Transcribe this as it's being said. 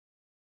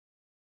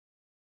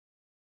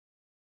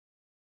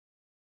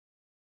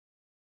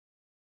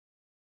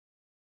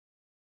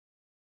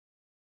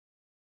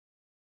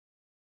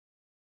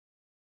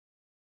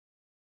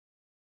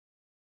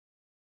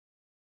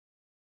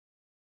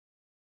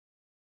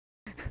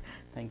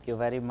Thank you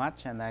very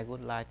much, and I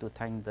would like to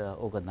thank the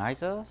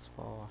organizers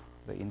for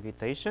the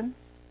invitation.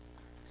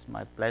 It's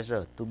my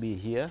pleasure to be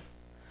here.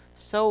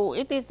 So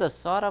it is a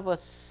sort of a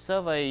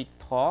survey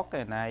talk,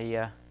 and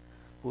I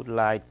would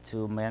like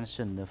to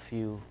mention a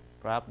few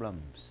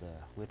problems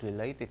with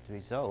related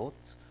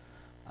results,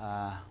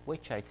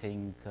 which I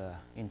think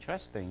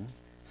interesting.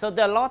 So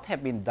there a lot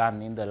have been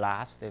done in the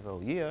last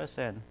several years,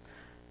 and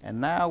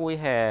now we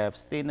have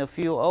still a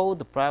few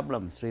old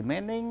problems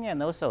remaining,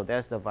 and also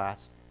there's a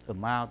vast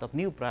amount of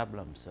new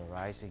problems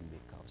arising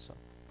because of,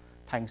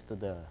 thanks to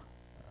the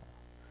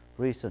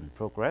recent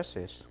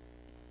progresses.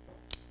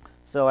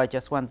 So I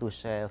just want to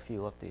share a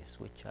few of these,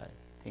 which I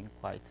think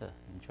quite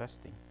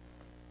interesting.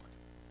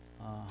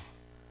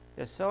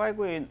 Yes, so I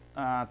will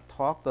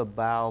talk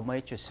about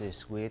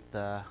matrices with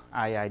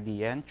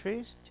IID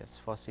entries,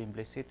 just for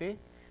simplicity.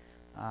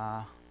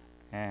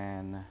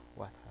 And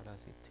how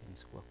does it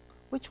things work?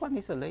 Which one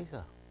is a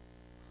laser?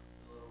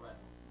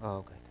 Oh,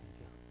 okay, thank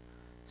you.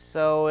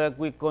 So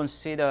we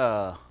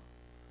consider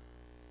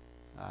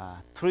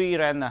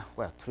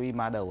two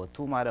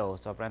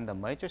models of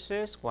random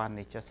matrices. One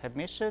is just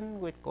Hermitian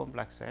with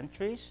complex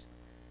entries,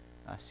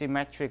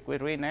 symmetric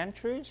with ring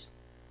entries,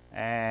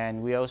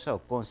 and we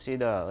also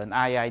consider an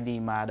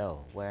IID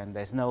model when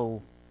there's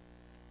no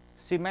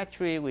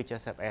symmetry. We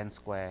just have n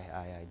square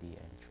IID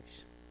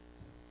entries,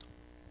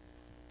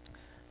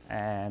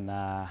 and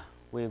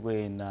we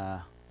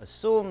will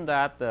assume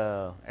that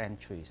the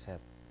entries have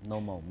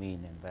normal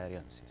mean and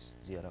variances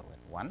 0 and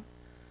 1.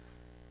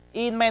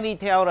 In many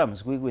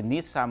theorems, we will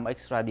need some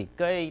extra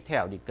decay,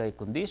 tail decay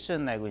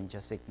condition. I will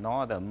just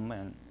ignore them,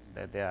 and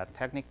that they are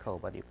technical,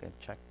 but you can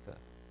check the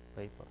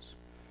papers.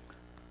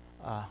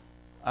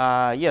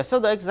 So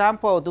the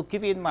example to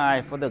keep in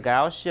mind for the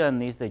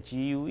Gaussian is the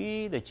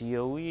GUE, the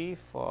GOE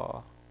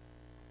for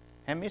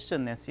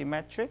Hermitian and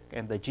symmetric,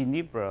 and the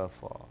Ginebra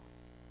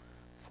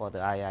for the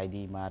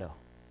IID model.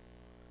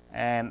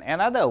 And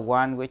another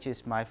one, which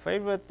is my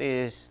favorite,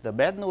 is the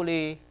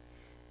Bernoulli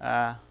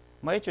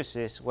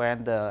matrices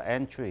when the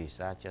entries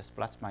are just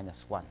plus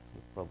minus 1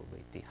 with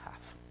probability half.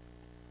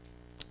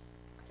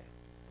 Okay.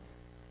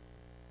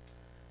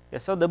 Yeah,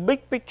 so the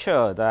big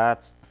picture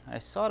that I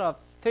sort of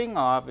think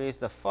of is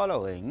the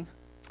following.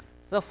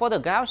 So for the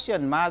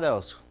Gaussian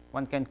models,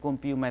 one can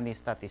compute many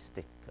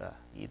statistics,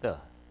 either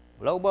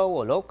global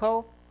or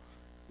local,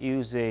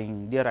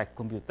 using direct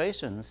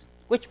computations,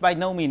 which by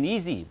no means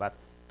easy, but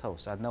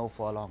those are known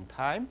for a long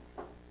time.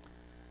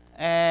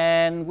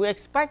 And we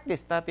expect the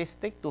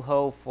statistic to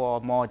hold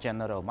for more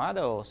general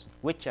models,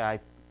 which I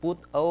put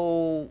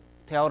all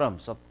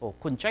theorems or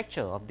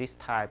conjecture of this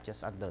type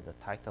just under the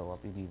title of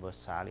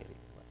universality,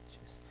 which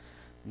is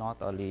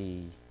not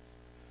only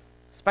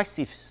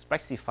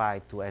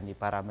specified to any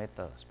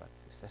parameters, but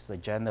it's a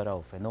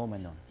general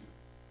phenomenon.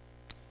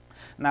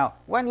 Now,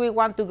 when we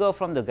want to go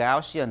from the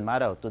Gaussian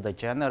model to the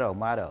general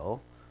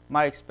model,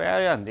 my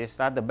experience is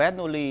that the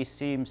Bernoulli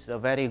seems a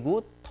very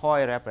good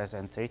toy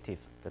representative,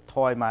 the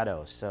toy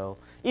model. So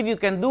if you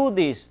can do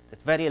this,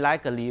 it's very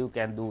likely you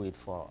can do it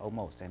for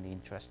almost any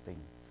interesting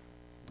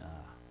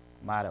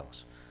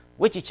models,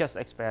 which is just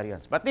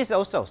experience. But this is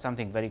also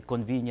something very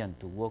convenient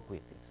to work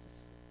with.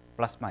 It's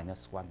plus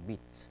minus 1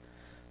 bits.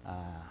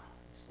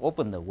 It's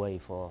opened the way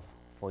for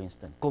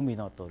instance,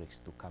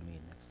 combinatorics to come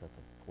in at a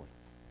certain point.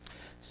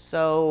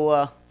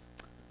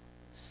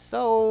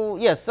 So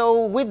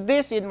with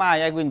this in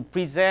mind, I will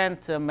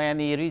present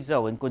many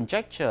results and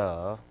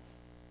conjecture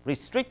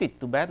restricted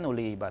to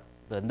Bernoulli, but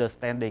the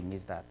understanding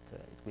is that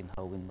it will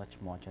hold in much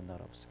more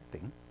general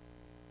setting.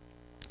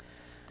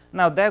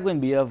 Now there will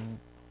be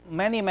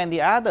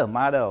many other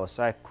models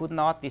I could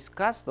not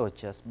discuss or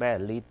just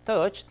barely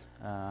touched.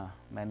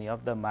 Many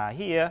of them are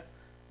here,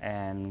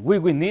 and we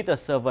will need a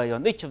survey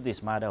on each of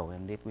these models,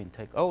 and it will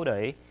take all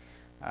day.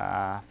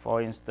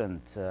 For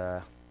instance,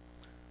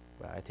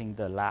 I think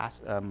the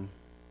last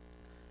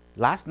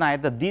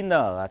night the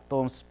dinner,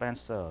 Tom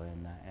Spencer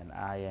and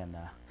I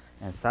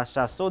and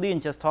Sasha Sodin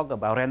just talked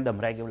about random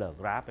regular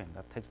graph, and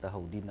that takes the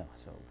whole dinner.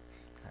 So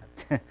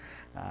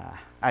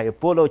I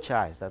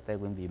apologize that there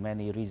will be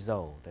many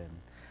results and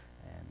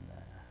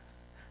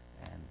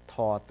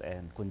thought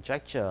and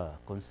conjecture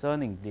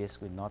concerning this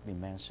will not be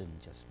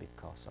mentioned just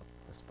because of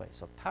the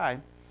space of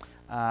time.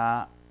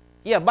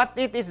 Yeah, but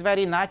it is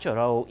very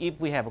natural if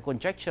we have a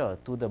conjecture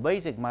to the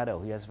basic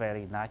model. It is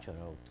very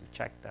natural to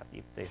check that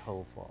if they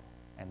hold for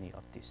any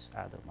of these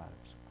other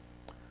models.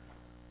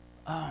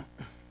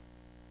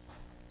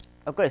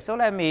 Okay, so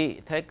let me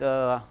take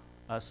a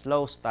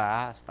slow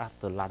start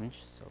after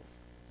lunch. So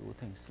do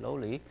things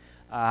slowly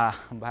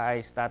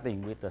by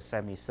starting with the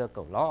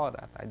semicircle law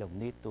that I don't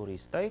need to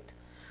restate.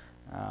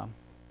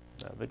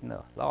 The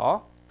Wigner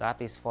law,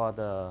 that is for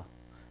the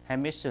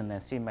Hermitian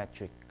and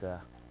symmetric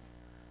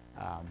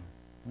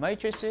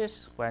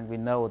matrices when we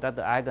know that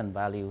the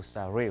eigenvalues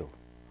are real.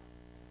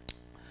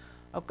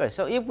 Okay,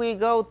 so if we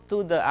go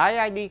to the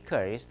IID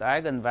case, the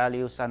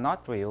eigenvalues are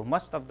not real.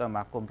 Most of them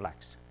are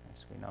complex,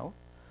 as we know.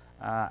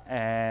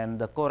 And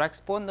the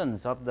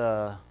correspondence of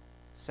the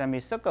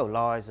semicircle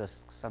law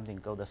is something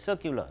called the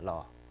circular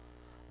law,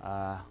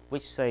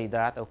 which say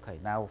that, okay,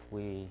 now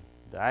the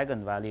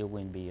eigenvalue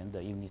will be in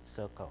the unit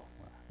circle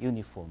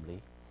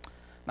uniformly.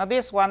 Now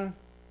this one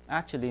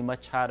actually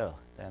much harder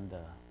than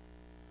the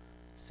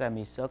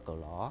semicircle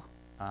law,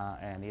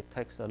 and it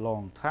takes a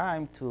long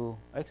time to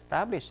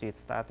establish it,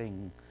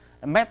 starting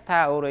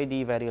Meta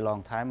already very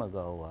long time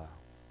ago.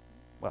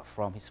 Well,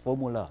 from his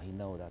formula, he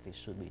knows that it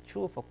should be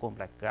true for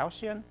complex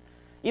Gaussian.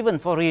 Even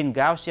for real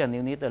Gaussian,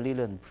 you need a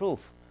Lilian proof.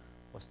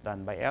 It was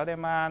done by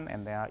Elderman,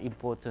 and there are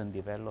important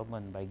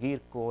development by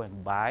Girko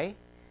and Bai.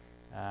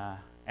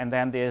 And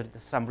then there's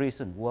some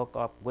recent work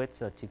up with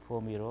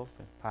Tikhomirov,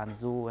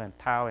 Panzu, and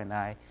Tao and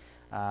I.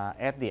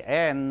 At the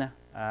end,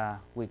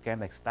 we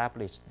can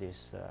establish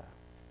this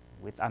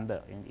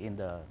in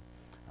the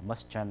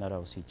much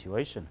general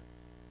situation.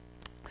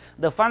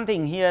 The fun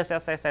thing here is,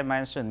 as I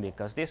mentioned,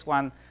 because this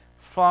one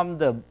from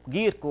the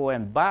Girko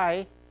and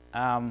Bai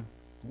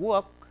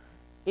work,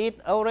 it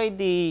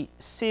already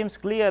seems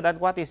clear that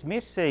what is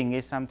missing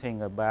is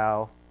something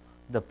about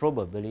the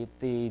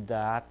probability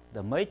that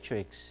the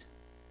matrix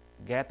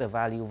get a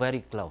value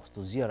very close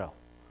to 0,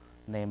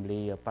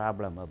 namely a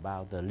problem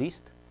about the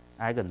least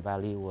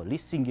eigenvalue or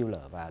least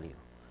singular value.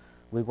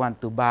 We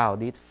want to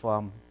bound it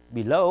from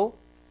below,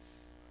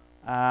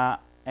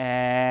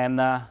 and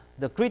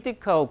the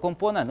critical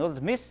component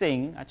was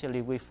missing.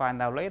 Actually, we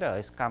find out later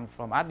it's come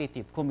from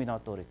additive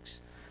combinatorics,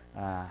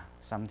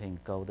 something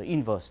called the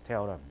inverse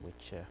theorem,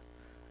 which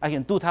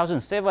in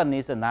 2007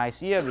 is a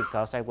nice year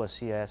because I was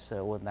here as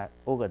an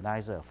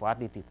organizer for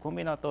additive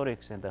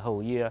combinatorics, and the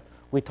whole year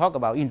we talk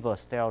about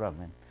inverse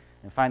theorem,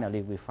 and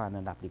finally we find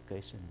an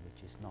application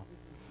which is not. This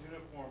is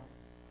uniform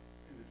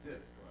in the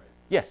disk, right?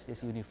 Yes,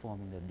 it's uniform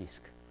in the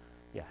disk.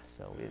 Yeah,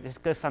 so it's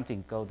just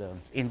something called the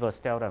inverse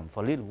theorem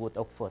for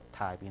Littlewood-Oxford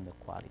type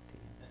inequality.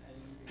 And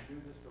you can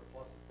do this for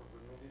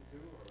Bernoulli too?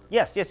 Or?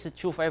 Yes, yes, it's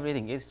true for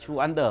everything. It's true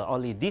under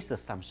only this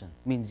assumption,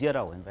 mean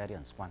 0 and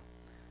variance 1.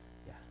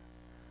 Yeah.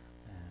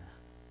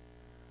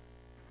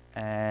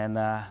 And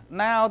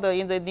now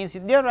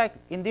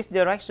in this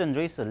direction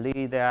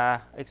recently, there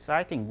are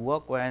exciting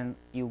work when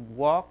you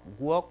work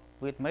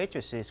with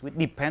matrices with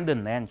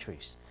dependent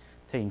entries.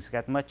 Things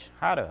get much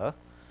harder.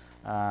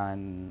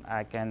 And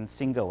I can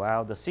single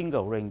out the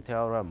single ring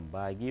theorem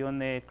by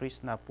Guionnet,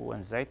 Krishnapur,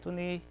 and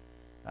Zaitouni,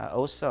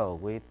 also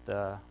with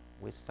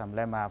some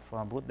lemma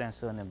from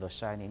Ruddenson and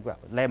Bershine. Well,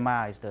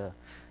 lemma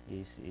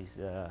is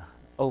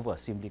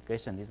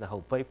oversimplification, is the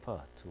whole paper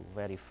to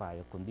verify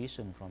a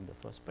condition from the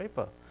first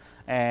paper,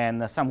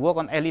 and some work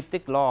on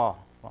elliptic law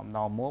from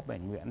Norm Mob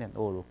and Nguyen and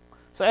Oruk.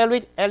 So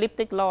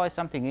elliptic law is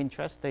something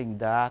interesting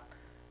that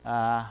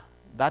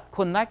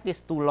connect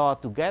these two laws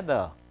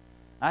together.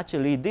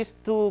 Actually, these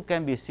two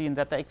can be seen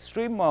at the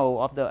extremo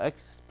of the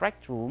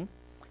spectrum.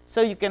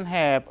 So you can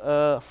have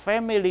a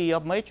family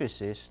of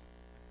matrices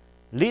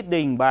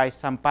leading by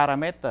some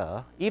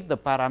parameter. If the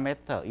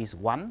parameter is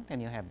 1,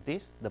 then you have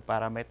this. The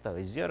parameter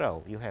is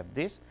 0, you have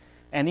this.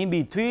 And in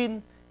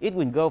between, it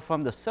will go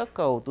from the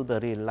circle to the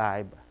real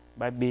line.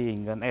 By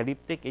being an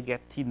elliptic, it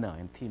gets thinner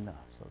and thinner.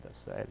 So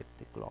that's the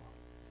elliptic law.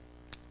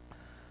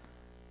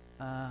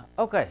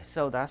 Okay,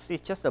 so that's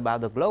it just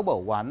about the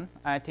global one.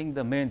 I think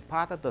the main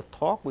part of the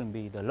talk will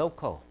be the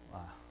local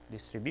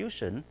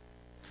distribution.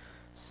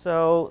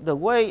 So the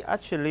way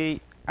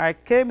actually I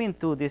came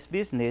into this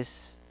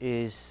business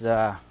is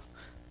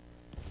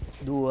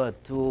due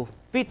to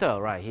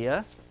Peter right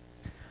here.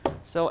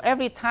 So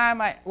every time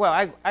I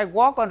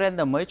work on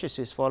random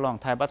matrices for a long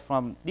time, but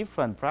from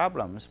different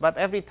problems. But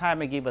every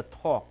time I give a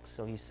talk,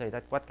 so he said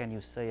that, what can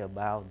you say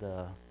about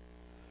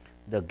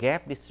the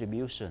gap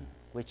distribution,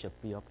 which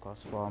appear, of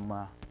course, from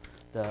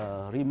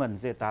the Riemann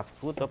zeta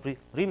root of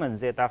Riemann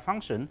zeta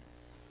function.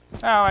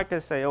 Now I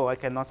can say, oh, I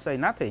cannot say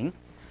nothing.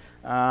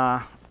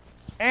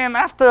 And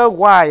after a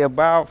while,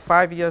 about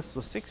 5 years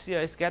or 6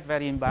 years, it gets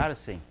very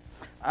embarrassing.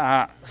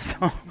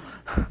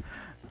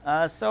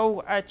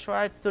 So I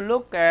tried to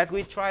look at,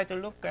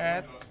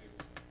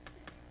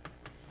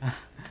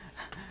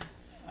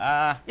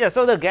 yeah,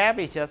 so the gap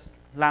is just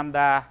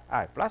lambda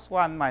I plus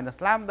 1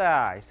 minus lambda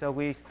I. So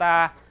we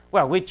start,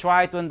 well, we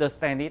try to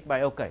understand it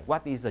by, okay,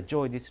 what is the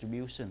joy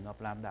distribution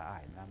of lambda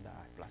I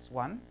plus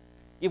 1?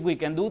 If we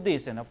can do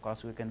this, and of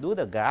course we can do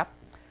the gap.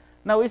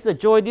 Now it's the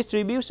joy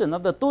distribution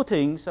of the two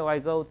things, so I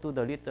go to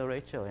the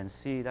literature and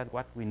see that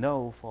what we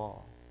know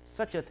for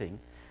such a thing.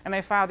 And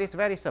I found this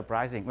very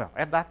surprising. Well,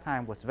 at that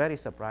time was very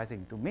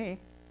surprising to me.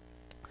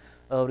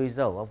 A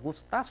result of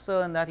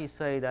Gustafsson that he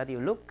said that you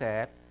look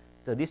at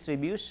the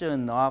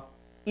distribution of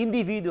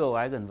individual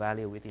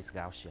eigenvalue with its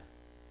Gaussian.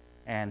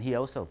 And he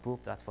also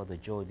proved that for the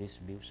joy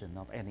distribution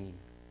of any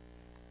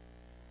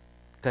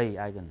k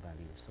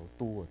eigenvalue, so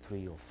 2 or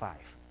 3 or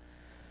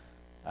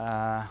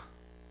 5.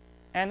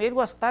 And it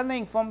was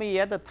stunning for me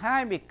at the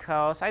time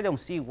because I don't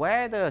see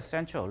where the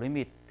central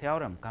limit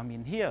theorem come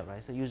in here,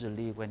 right? So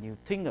usually when you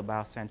think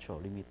about central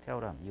limit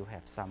theorem, you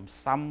have some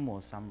sum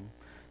or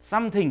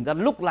something that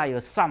look like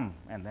a sum,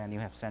 and then you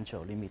have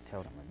central limit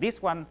theorem.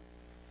 This one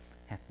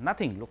had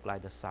nothing look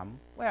like the sum.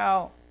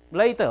 Well,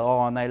 later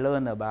on, I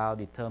learned about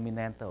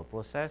determinantal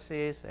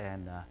processes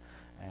and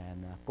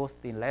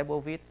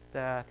Costin-Leibovitz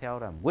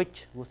theorem,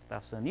 which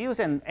Gustafsson used,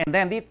 and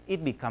then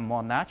it became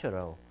more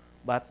natural.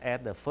 But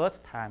at the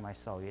first time I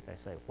saw it, I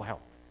said, wow,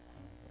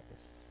 this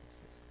is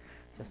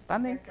just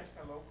stunning. Is that just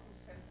a local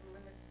central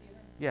limit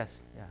theorem?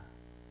 Yes,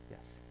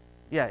 yes.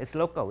 Yeah, it's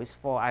local. It's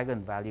for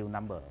eigenvalue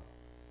number,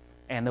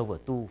 n over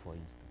 2, for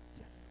instance.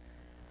 Yes.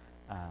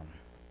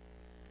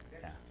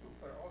 That's true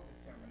for all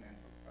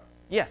determinantal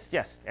processes.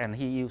 Yes, and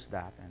he used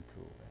that and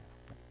too.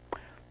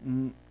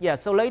 Yeah,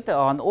 so later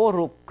on,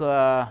 Oruch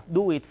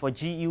do it for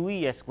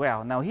GUE as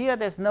well. Now here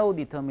there's no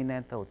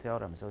determinantal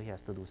theorem, so he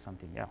has to do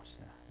something else.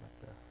 But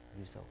the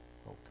result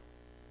holds.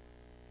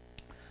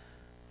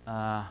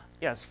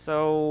 Yeah,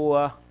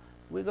 so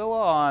we go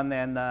on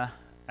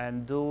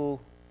and do.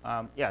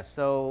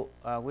 So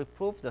we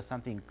proved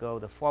something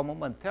called the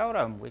four-moment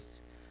theorem, which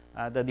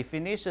the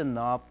definition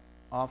of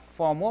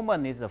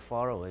four-moment is the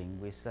following.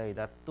 We say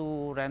that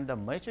two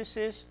random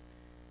matrices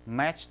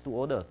match to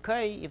order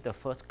k if the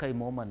first k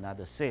moments are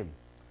the same.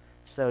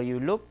 So you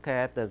look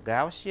at the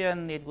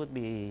Gaussian, it would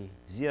be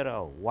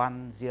 0,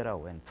 1,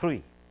 0, and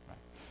 3. Right?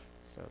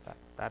 So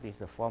that is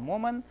the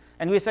four-moment.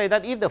 And we say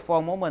that if the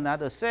four moments are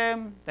the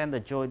same, then the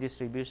joy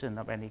distribution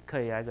of any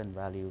k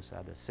eigenvalues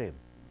are the same,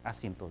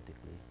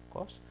 asymptotically, of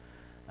course.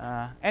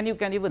 And you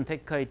can even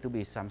take k to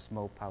be some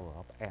small power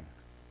of n,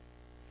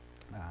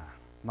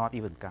 not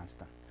even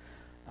constant.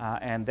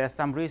 And there's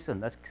some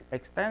recent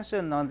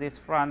extension on this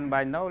front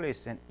by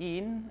Knowles and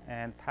In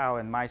and Tao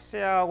and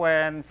myself.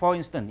 When, for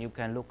instance, you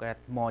can look at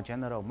more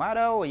general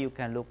model, or you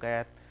can look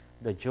at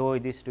the joy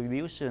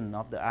distribution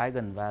of the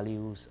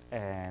eigenvalues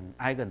and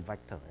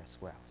eigenvector as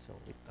well. So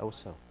it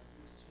also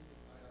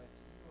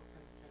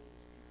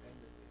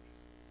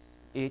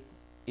it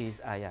is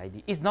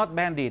IID. It's not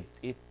banded.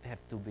 It have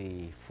to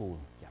be full.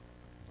 Yeah.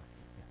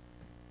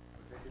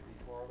 Would they be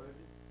correlated?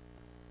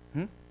 Hmm?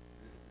 The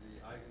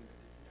eigen,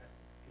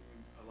 can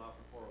you allow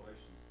for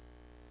correlations?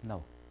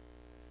 No.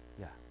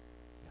 Yeah.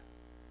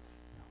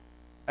 No.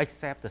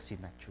 Except the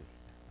symmetry.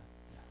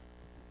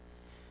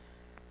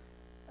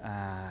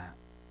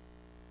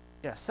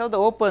 Yeah. So the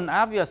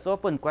obvious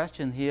open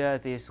question here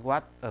is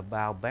what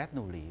about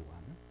Bernoulli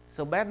one?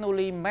 So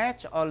Bernoulli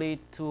match only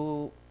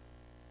to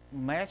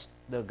match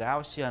the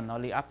Gaussian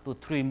only up to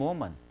 3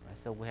 moments. Right?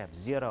 So we have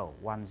 0,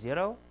 1,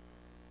 0,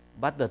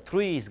 but the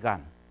 3 is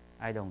gone.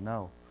 I don't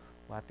know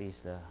what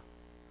is the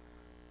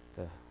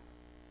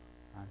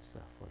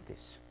answer for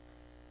this.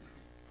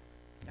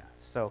 Yeah.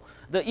 So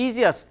the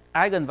easiest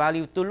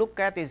eigenvalue to look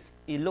at is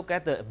you look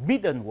at the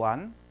midden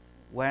one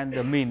when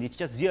the mean is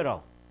just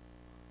 0.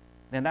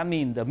 Then that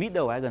means the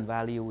middle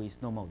eigenvalue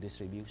is normal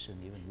distribution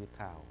even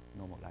without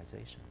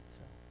normalization.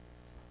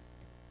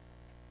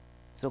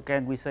 So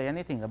can we say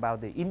anything about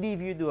the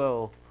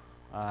individual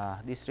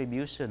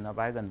distribution of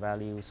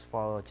eigenvalues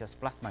for just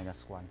plus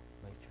minus 1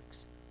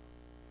 matrix?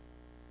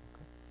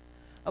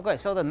 Okay,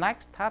 so the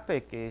next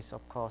topic is,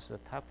 of course, the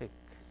topic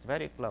is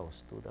very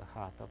close to the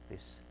heart of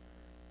this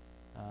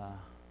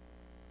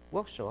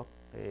workshop,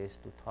 is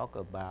to talk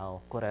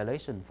about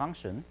correlation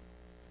function.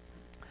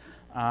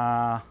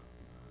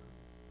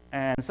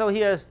 And so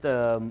here's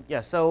the,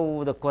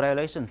 so the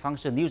correlation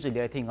function,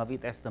 usually I think of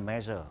it as the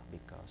measure,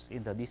 because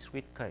in the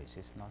discrete case,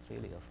 it's not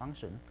really a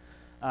function.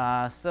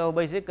 So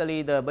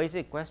basically, the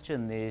basic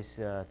question is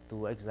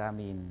to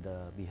examine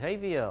the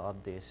behavior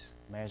of this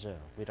measure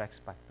with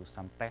respect to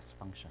some test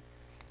function.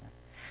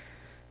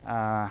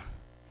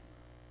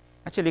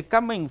 Actually,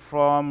 coming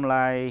from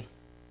like,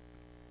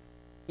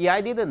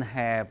 I didn't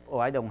have,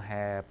 or I don't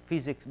have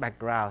physics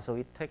background, so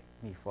it takes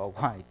me for a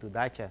while to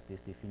digest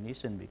this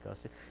definition,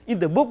 because in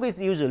the book it's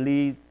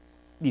usually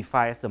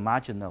defined as the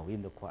marginal,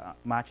 in the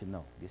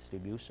marginal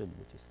distribution,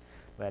 which is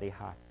very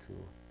hard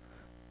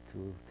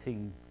to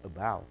think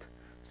about.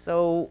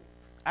 So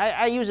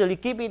I usually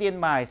keep it in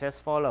mind as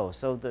follows.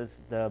 So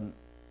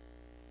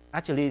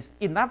actually it's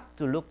enough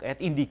to look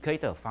at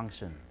indicator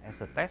function as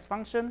a test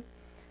function,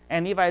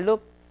 and if I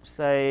look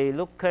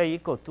k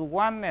equal to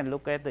 1 and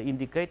look at the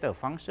indicator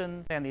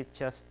function, then it's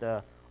just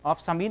of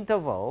some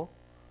interval,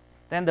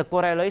 then the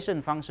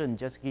correlation function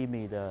just give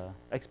me the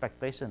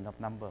expectation of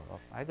number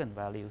of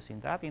eigenvalues in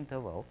that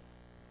interval.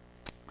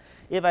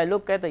 If I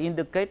look at the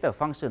indicator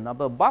function of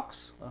a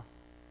box,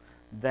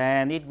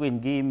 then it will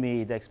give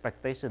me the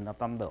expectation of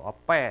number of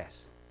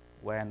pairs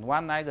when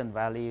one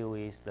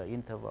eigenvalue is the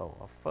interval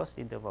of first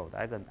interval,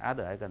 the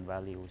other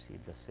eigenvalue is in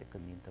the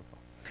second interval,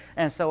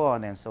 and so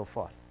on and so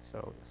forth.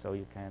 So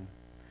you can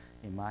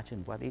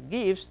imagine what it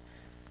gives.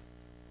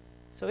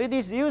 So it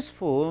is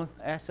useful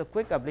as a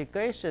quick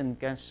application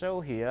can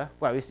show here.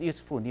 Well, it's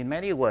useful in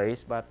many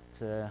ways, but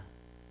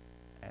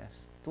as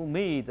to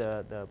me,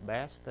 the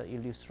best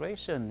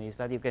illustration is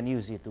that you can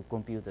use it to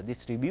compute the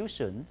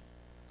distribution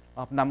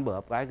of number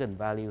of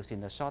eigenvalues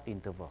in a short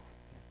interval.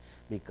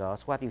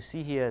 Because what you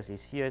see here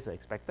is here's the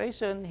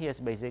expectation, here's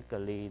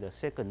basically the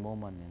second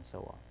moment, and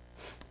so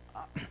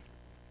on.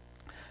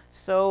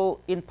 So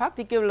in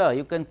particular,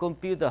 you can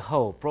compute the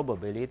whole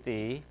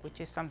probability, which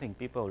is something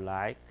people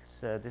like.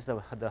 So this is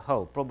the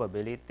whole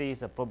probability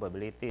is a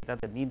probability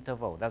that an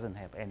interval doesn't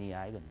have any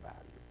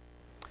eigenvalue.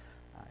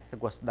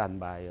 It was done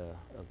by a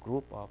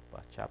group of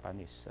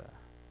Japanese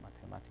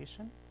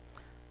mathematicians.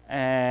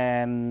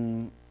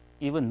 And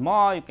even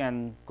more, you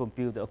can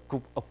compute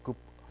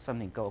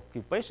something called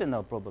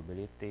occupational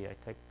probability. I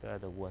take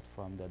the word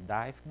from the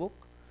Dive book.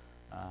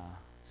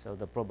 So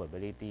the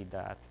probability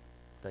that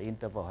the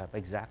interval have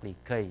exactly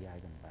k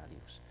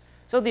eigenvalues.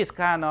 So this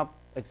kind of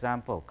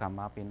example come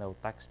up in our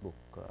textbook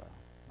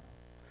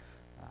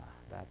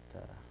that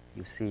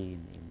you see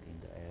in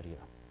the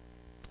area.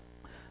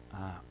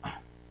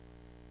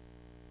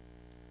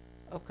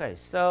 Okay,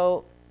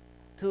 so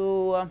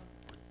to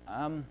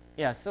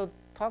so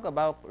talk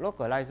about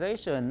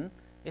localization,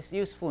 it's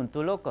useful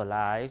to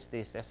localize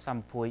this at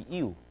some point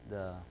u,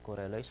 the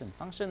correlation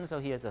function. So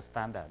here's a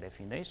standard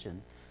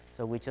definition.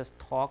 So we just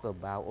talk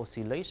about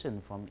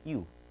oscillation from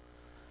u.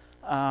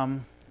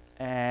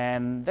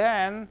 And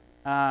then,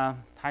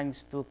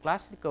 thanks to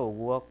classical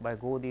work by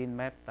Godin,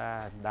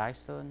 Mehta,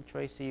 Dyson,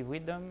 Tracy,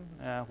 Widom,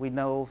 we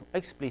know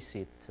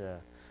explicit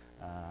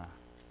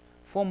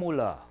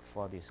formula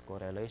for this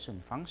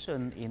correlation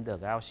function in the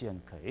Gaussian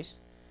case.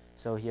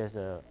 So here's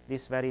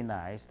this very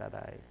nice that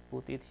I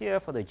put it here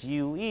for the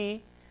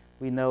GUE.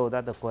 We know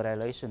that the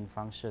correlation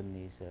function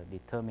is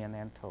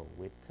determinantal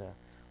with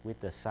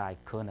the psi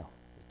kernel,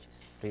 which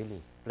is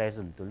really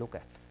pleasant to look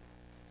at.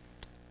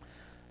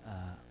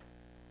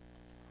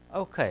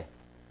 Okay,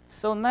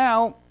 so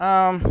now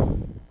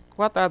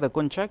what are the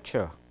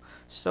conjectures?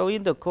 So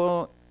in the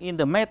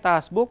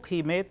Mehta's book,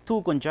 he made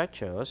two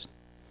conjectures.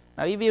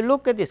 Now, if you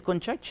look at these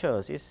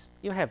conjectures,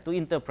 you have to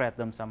interpret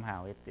them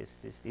somehow. It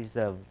is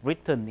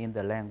written in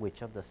the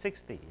language of the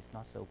 60s. It's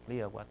not so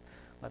clear what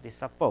it's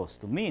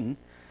supposed to mean.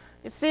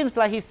 It seems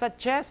like he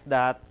suggests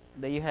that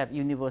you have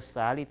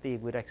universality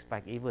with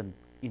respect even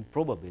in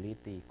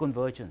probability,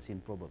 convergence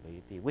in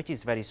probability, which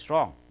is very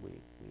strong.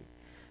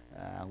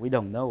 We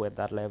don't know at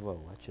that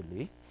level,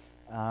 actually.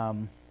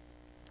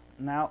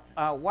 Now,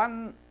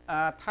 one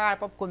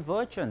type of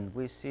convergence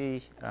we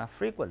see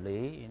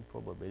frequently in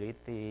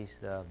probability is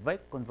the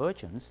vague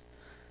convergence,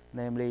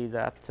 namely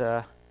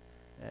that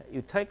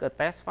you take a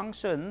test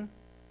function,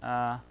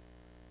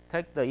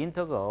 take the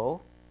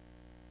integral,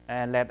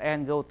 and let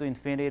n go to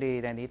infinity,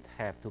 then it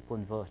have to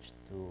converge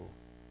to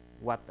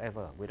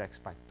whatever with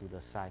respect to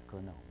the psi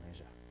kernel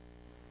measure.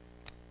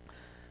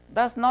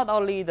 That's not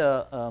only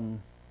the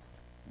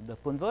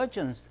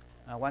convergence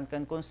one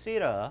can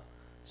consider.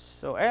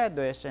 So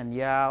Erdős and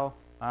Yale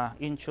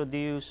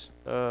introduced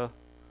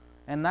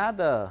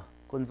another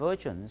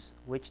convergence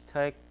which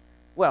take,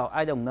 well,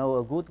 I don't know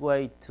a good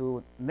way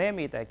to name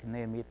it. I can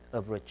name it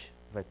average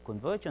vague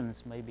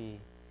convergence. Maybe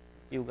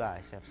you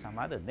guys have some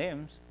other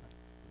names.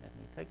 Let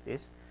me take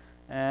this.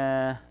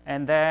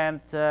 And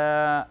then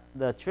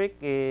the trick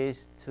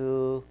is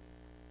to,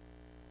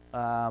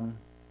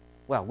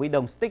 well, we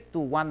don't stick to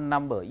one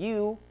number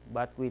u,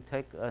 but we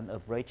take an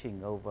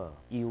averaging over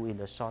u in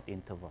the short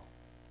interval.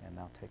 And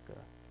now take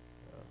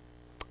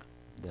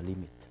the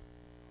limit.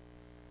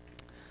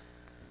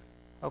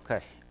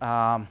 Okay.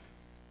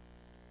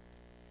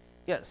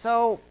 Yeah,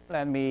 so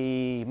let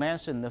me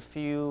mention a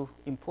few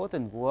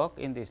important work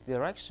in this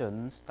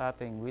direction,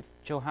 starting with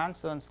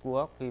Johansson's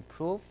work. He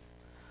proved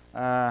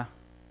the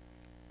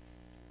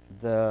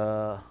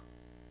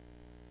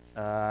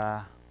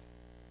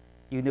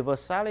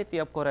universality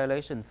of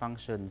correlation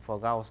function for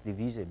Gauss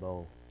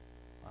divisible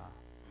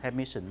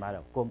Hermitian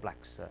model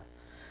complex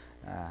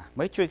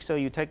matrix. So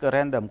you take a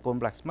random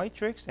complex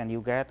matrix and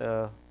you get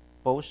a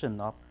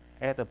portion of,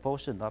 add a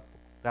portion of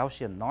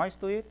Gaussian noise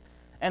to it.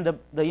 And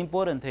the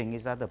important thing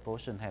is that the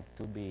portion have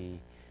to be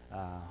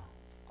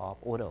of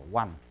order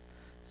 1.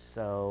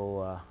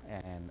 So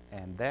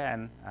and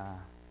then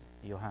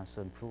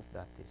Johansson proved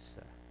that this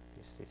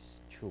is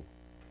true.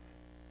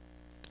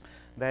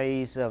 There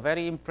is a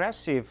very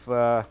impressive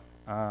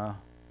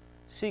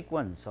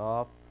sequence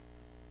of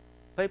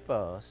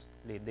papers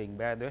leading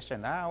by Erdős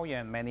and Au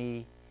and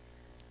many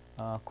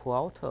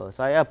co-authors.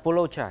 I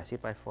apologize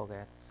if I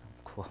forget some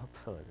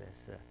co-authors.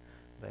 There's a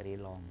very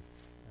long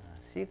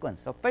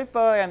sequence of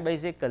paper, and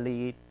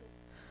basically it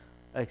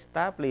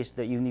established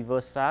the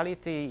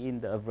universality in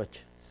the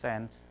average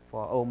sense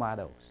for all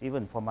models.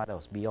 Even for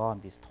models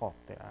beyond this talk,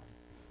 there are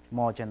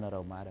more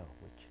general models,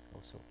 which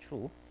also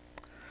true.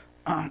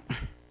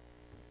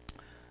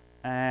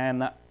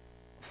 And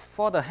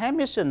for the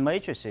Hermitian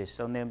matrices,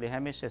 so namely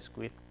Hermitian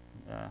with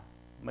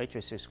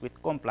matrices with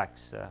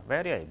complex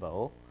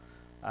variable,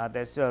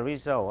 there's a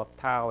result of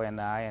Tao and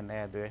I and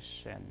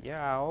Erdős and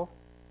Yao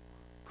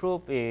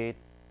prove it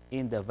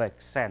in the vague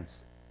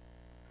sense.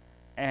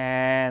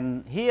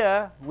 And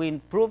here we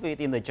prove it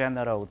in the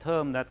general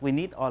term that we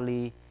need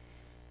only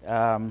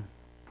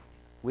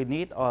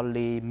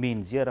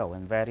mean 0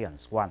 and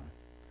variance 1.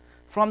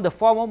 From the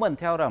four moment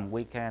theorem,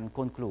 we can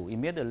conclude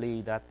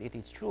immediately that it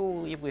is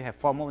true if we have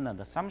four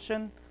moment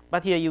assumption.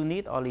 But here you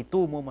need only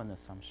two moment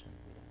assumption.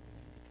 We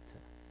don't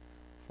need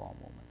four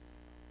moment.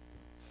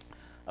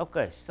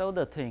 Okay, so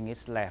the thing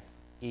is left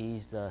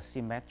is the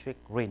symmetric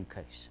ring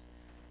case,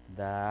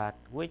 that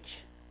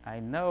which I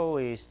know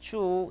is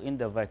true in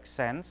the vector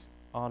sense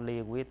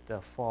only with the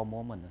 4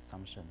 moment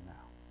assumption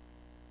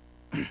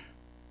now.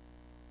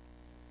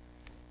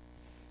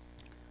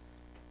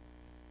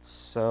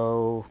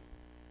 So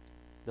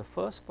the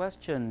first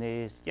question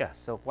is, yeah,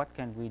 so what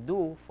can we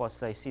do for,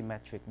 say,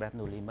 symmetric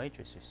Bernoulli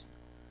matrices?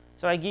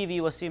 So I give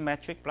you a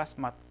symmetric plus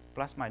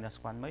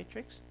minus 1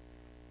 matrix,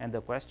 and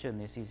the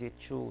question is it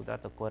true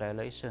that the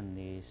correlation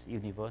is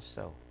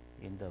universal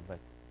in the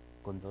vector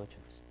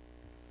convergence?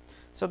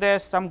 So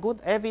there's some good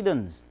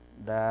evidence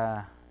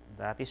that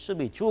it should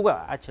be true.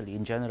 Well, actually,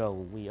 in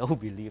general, we all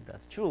believe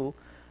that's true.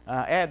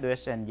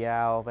 Erdős and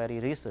Yale very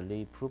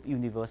recently proved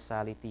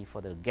universality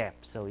for the gap.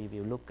 So if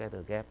you look at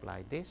a gap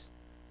like this,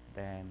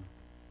 then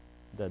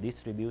the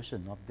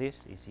distribution of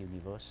this is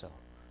universal.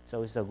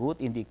 So it's a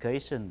good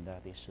indication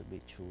that it should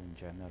be true in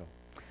general.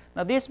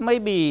 Now this may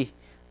be,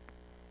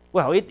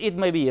 well, it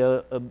may be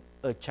a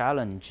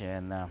challenge,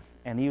 and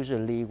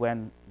usually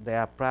when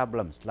there are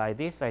problems like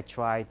this, I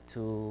try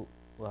to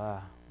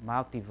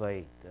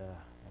motivate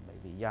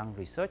maybe young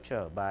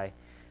researcher by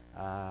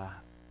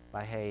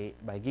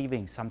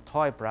giving some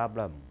toy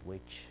problem,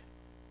 which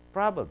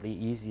probably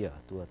easier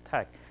to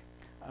attack.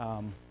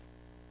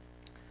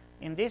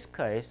 In this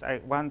case,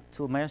 I want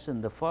to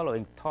mention the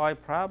following toy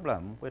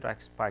problem with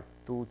respect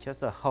to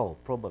just a whole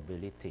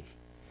probability.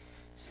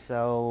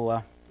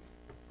 So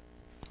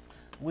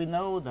we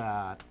know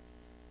that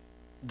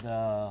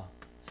the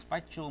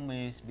spectrum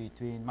is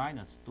between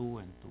 -2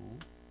 and 2.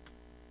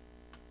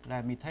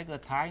 Let me take a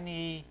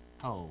tiny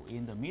hole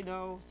in the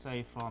middle,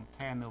 say from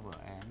 10 over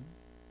n,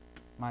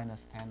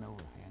 minus 10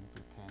 over n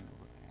to 10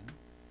 over n.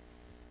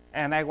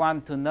 And I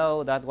want to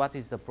know that what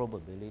is the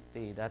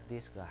probability that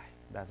this guy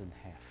doesn't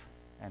have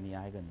any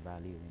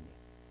eigenvalue in it.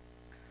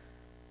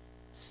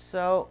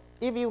 So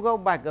if you go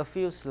back a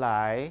few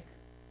slides,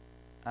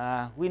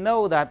 we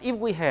know that if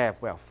we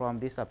have, well, from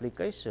this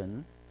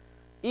application,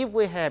 if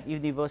we have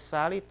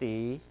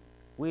universality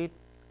with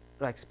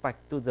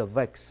respect to the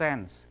vector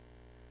sense,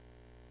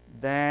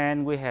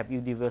 then we have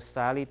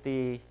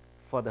universality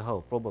for the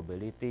whole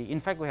probability. In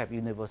fact, we have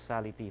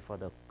universality for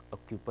the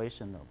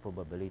occupational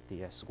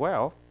probability as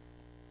well.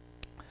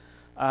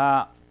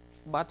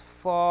 But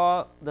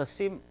for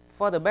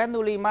the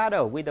Bernoulli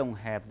model, we don't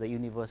have the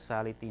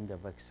universality in the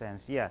vector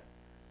sense yet.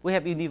 We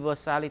have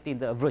universality in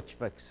the average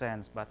vector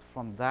sense, but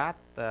from that,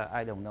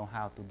 I don't know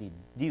how to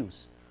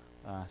deduce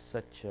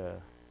such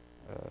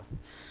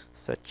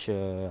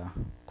a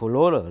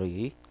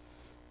corollary,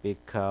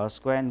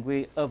 because when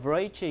we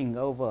averaging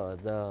over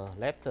the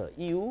letter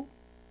u,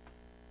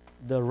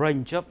 the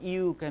range of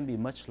u can be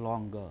much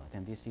longer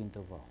than this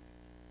interval.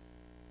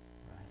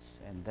 Right?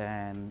 And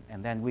then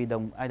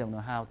I don't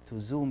know how to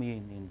zoom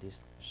in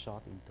this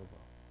short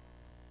interval.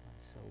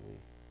 So we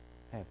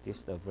have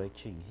this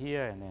averaging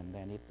here, and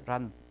then it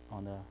runs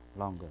on a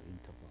longer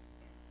interval.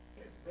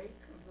 Is rate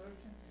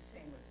convergence the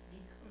same as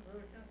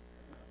deconvergence?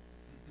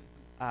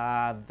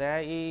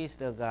 There is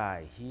the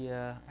guy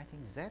here. I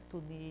think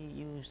Zetuni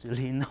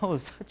usually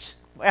knows such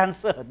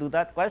answer to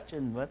that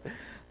question, but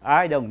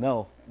I don't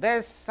know.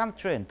 There's some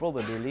trained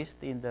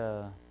probabilist in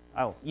the,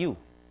 you,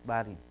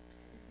 Barin.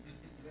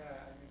 Yeah,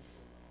 I mean,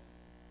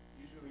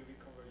 usually rate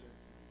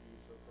convergence is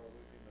used for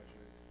probability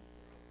measures.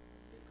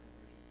 Rate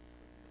convergence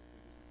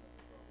is not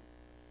a problem.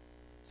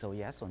 So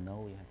yes or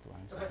no, you have to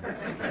answer.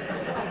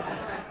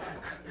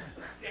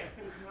 The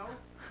answer is no.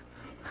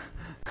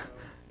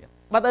 Yeah.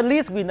 But at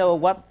least we know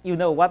what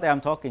what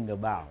I'm talking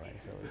about, right?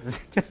 So it's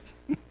just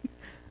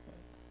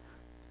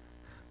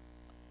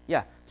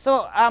yeah.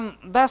 So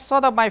that's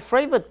sort of my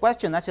favorite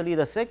question. Actually,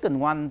 the second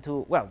one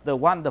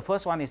the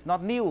first one is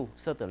not new.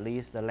 Certainly,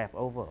 is the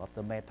leftover of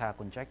the meta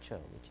conjecture,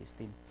 which is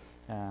still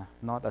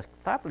not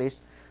established.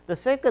 The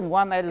second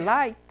one I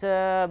liked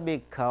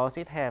because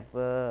it have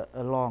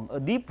a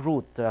deep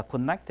root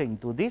connecting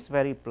to this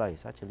very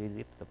place. Actually,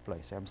 this is the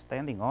place I'm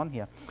standing on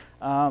here.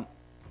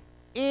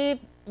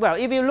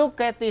 If you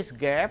look at this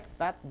gap,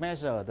 that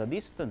measures the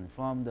distance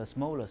from the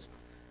smallest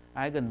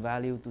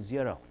eigenvalue to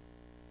 0,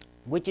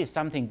 which is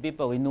something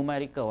people in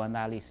numerical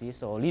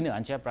analysis or linear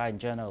algebra in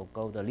general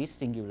call the least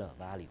singular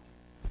value.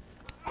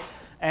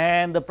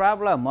 And the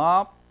problem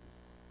of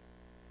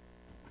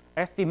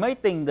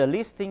estimating the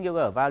least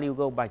singular value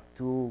go back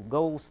to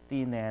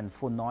Goldstein and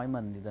von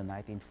Neumann in the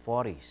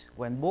 1940s,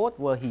 when both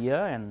were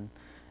here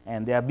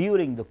and they are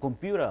building the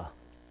computer.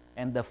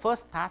 And the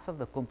first task of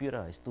the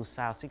computer is to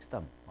solve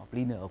system of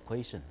linear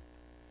equation.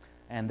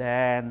 And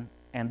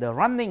the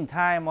running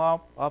time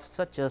of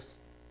such a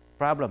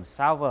problem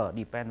solver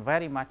depends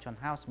very much on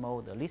how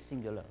small the least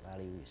singular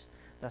value is.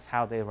 That's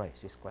how they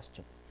raise this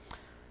question.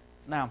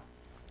 Now,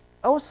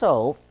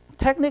 also,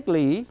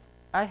 technically,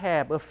 I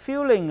have a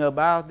feeling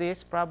about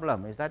this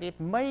problem is that it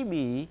may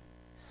be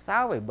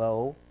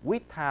solvable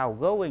without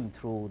going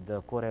through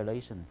the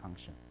correlation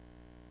function.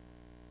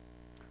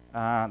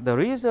 The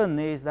reason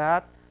is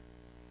that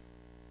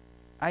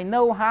I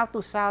know how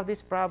to solve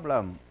this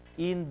problem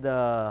in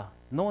the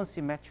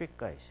non-symmetric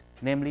case,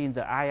 namely in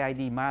the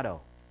IID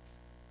model,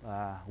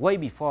 way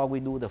before we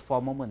do the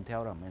four-moment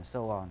theorem and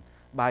so on,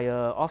 by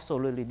an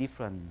absolutely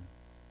different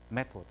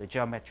method, a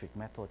geometric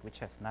method, which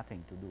has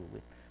nothing to do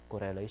with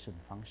correlation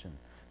function.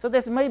 So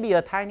there's maybe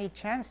a tiny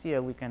chance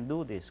here we can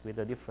do this with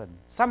a different,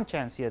 some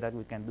chance here that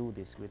we can do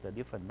this with a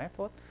different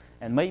method,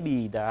 and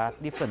maybe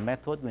that different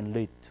method will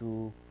lead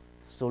to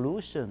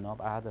solution of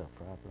other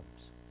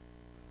problems.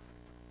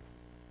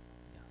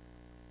 Yeah.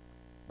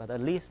 But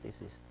at least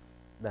this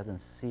doesn't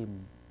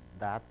seem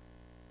that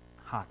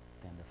hard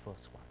than the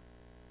first one.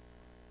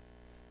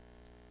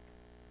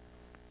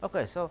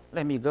 Okay, so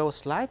let me go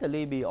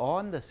slightly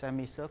beyond the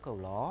semicircle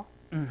law.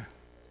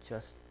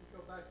 Just Go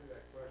back to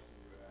that question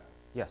you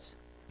asked. yes.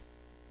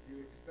 Do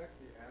you expect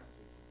the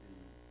answer to be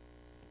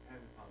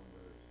depend on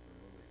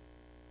Bernoulli?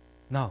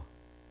 No,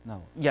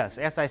 no. Yes,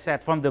 as I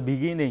said from the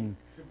beginning,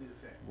 Should be the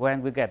same.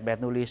 when we get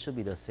Bernoulli, should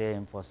be the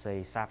same for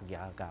say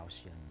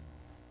Gaussian,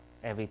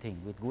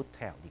 everything with good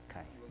tail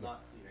decay. You will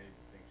not see any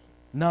distinction.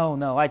 No,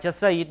 no. I just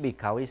say it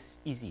because it's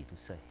easy to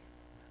say.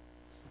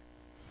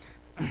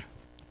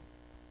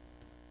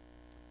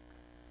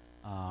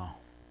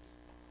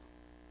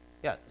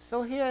 Yeah,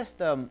 so here's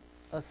the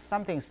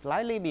something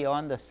slightly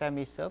beyond the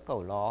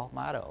semicircle law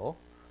model,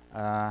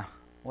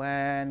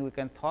 when we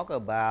can talk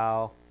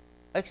about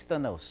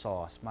external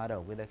source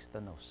model with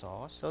external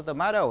source. So the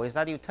model is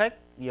that you take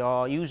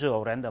your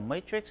usual random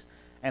matrix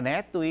and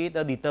add to it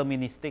a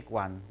deterministic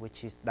one,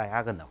 which is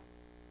diagonal.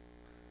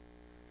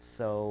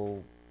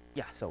 So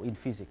yeah, so in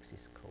physics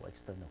it's called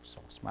external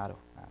source model.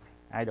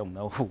 I don't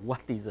know what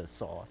is a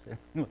source.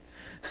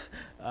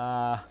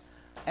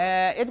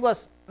 It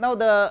was, now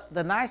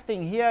the nice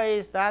thing here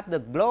is that the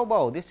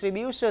global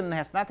distribution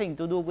has nothing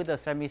to do with the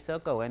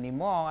semicircle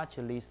anymore.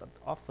 Actually,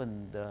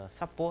 often the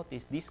support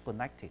is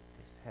disconnected.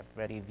 It's have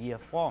very weird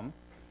form.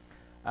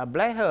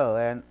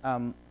 Bleher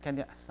and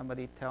can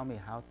somebody tell me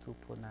how to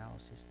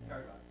pronounce his name?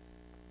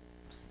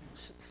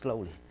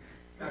 Slowly.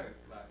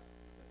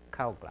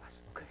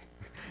 Kauglas.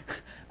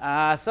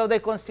 Okay. So they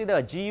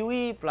consider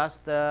GUE plus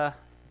the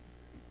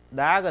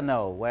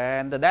diagonal.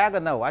 When the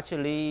diagonal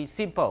actually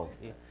simple.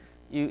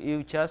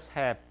 You just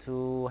have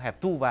to have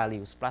two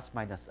values, plus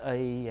minus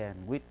a,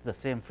 and with the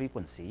same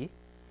frequency.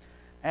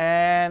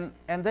 And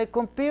they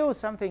compute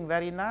something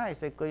very nice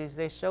because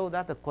they show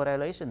that the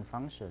correlation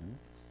function,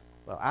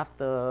 well,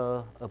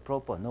 after a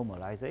proper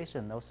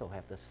normalization, also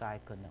have the psi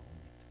kernel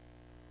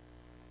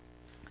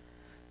in it.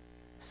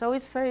 So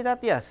it says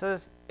that, yes,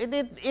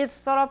 it's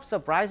sort of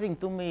surprising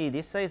to me.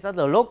 This says that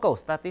the local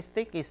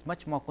statistic is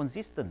much more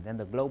consistent than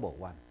the global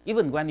one.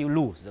 Even when you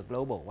lose the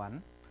global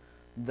one,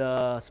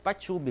 the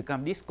spectrum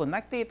become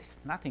disconnected. It's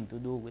nothing to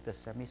do with the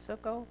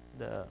semicircle.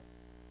 The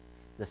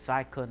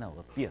psi kernel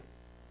appear.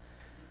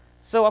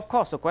 So of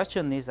course the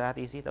question is that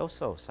is it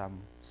also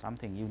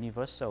something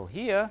universal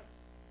here?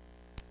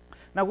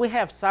 Now we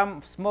have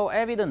some small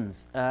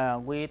evidence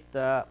with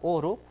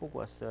Orup, who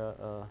was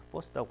a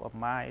postdoc of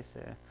mine,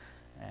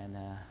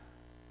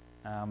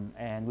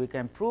 and we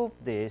can prove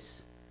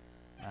this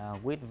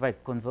with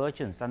Weck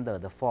convergence under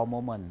the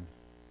four-moment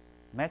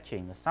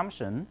matching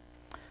assumption.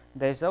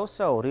 There's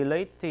also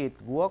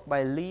related work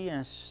by Lee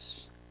and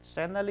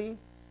Snelly,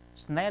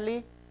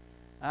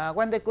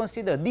 when they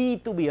consider D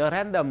to be a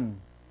random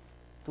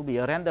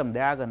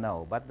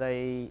diagonal, but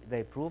they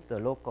prove the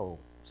local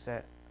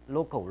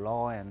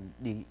law and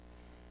the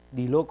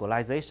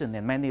delocalization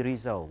and many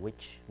results,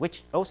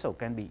 which also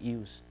can be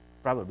used,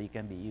 probably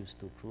can be used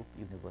to prove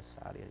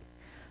universality.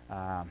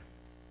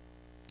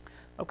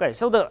 Okay,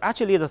 so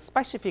actually the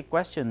specific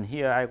question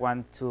here I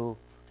want to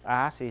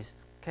ask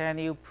is, can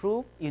you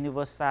prove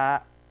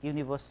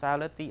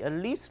universality at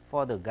least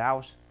for the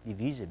Gauss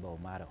divisible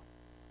model?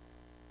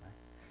 Right.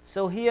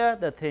 So here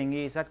the thing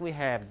is that we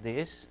have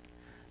this,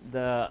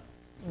 the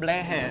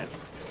Bleher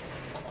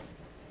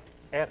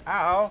et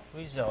al.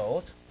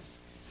 Result.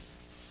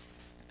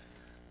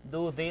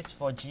 Do this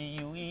for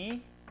GUE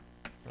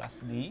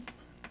plus D.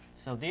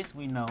 So this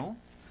we know.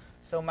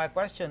 So my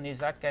question is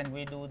that can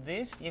we do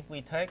this if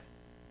we take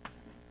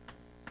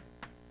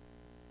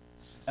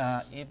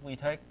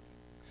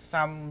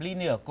some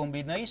linear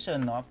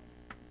combination of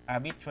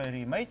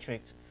arbitrary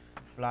matrix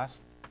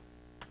plus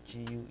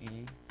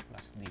GUE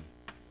plus D.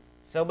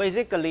 So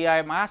basically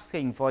I'm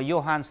asking for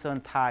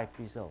Johansson type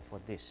result for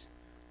this.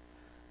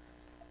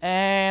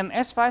 And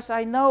as far as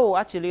I know,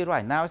 actually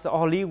right now it's the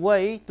only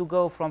way to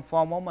go from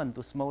four moment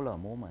to smaller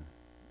moment.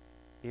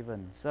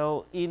 Even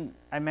so,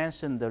 I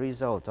mentioned the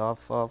result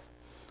of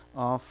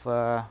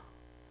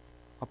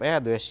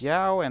Erdős,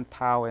 Yao, and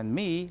Tao and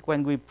me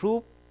when we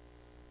prove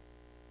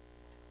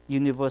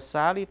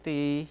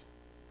universality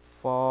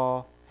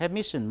for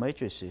Hermitian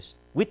matrices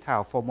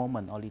without four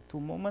moment, only two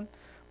moment.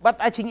 But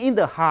I think in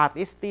the heart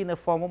it's still a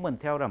four moment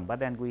theorem. But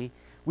then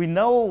we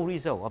know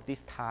result of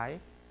this type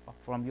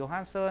from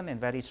Johansson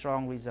and very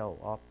strong result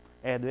of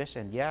Erdős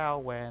and Yao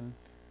when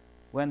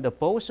the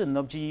portion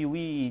of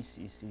GUE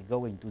is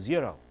going to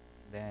zero.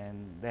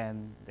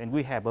 Then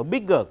we have a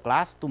bigger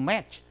class to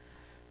match,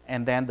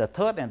 and then the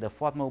third and the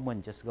fourth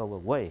moment just go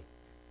away.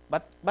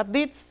 but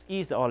this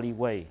is the only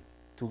way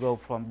to go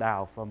from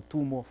down from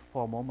 4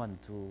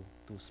 moment to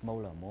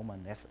smaller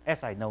moment,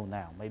 as I know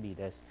now. Maybe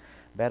there's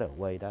better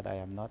way that I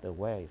am not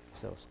aware of.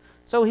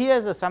 So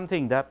here's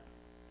something that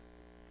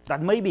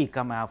maybe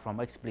come out from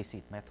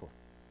explicit method,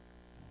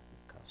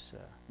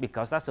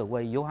 because that's the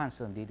way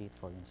Johansson did it,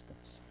 for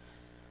instance.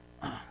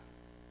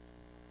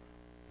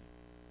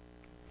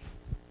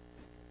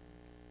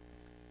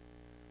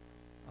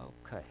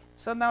 Okay,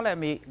 so now let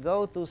me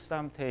go to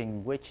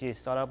something which is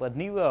sort of a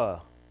newer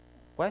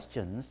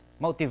questions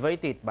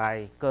motivated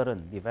by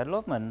current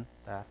development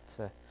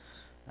that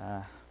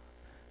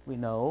we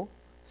know.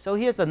 So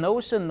here's the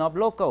notion of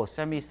local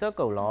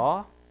semicircle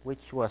law,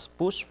 which was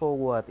pushed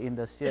forward in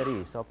the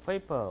series of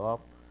paper of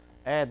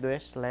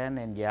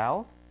Dresland and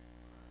Yale.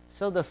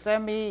 So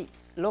the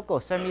local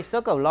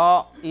semicircle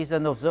law is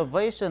an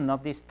observation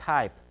of this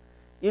type.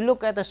 You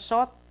look at the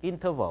short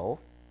interval,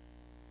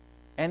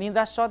 and in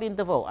that short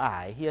interval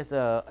I, here's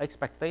the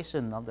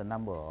expectation of the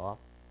number of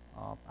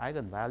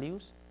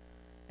eigenvalues,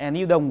 and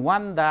you don't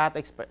want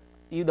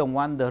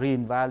the real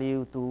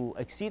value to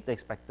exceed the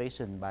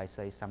expectation by,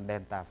 say, some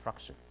delta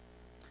fraction.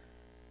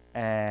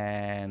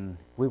 And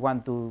we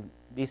want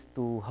this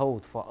to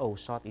hold for all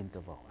short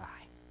interval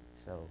I.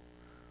 So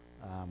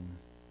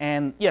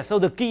so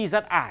the key is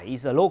that I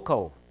is a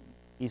local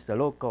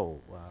interval.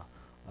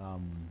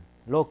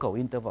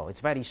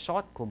 It's very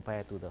short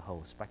compared to the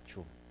whole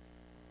spectrum.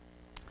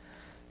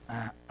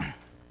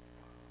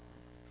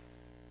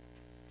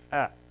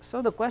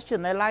 So the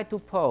question I like to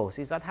pose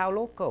is that how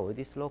local is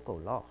this local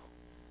law?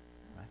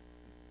 Right?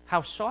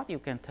 How short you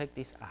can take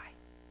this I?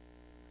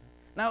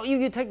 Now,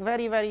 if you take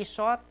very, very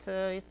short,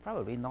 it's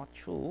probably not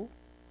true.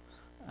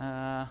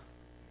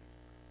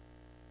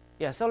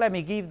 So let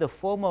me give the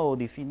formal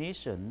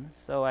definition.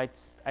 So I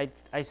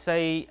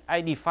say I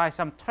define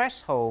some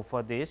threshold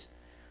for this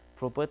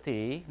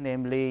property,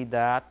 namely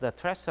that the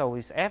threshold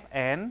is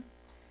Fn.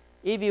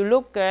 If you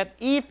look at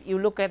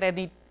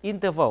any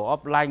interval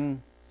of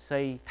length,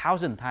 say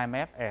 1,000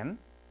 times Fn,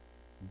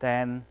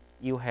 then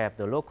you have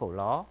the local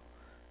law.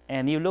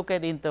 And you look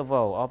at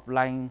interval of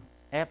length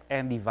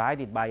Fn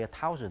divided by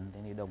 1,000,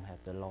 then you don't have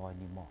the law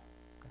anymore.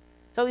 Okay?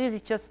 So this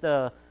is just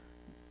the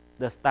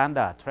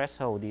standard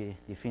threshold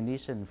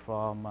definition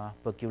from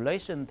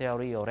percolation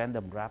theory or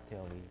random graph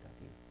theory that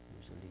you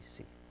usually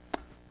see.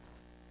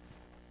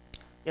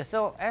 Yeah,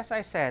 so as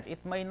I said,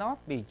 it may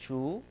not be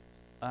true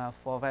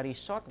for a very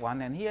short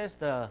one, and here's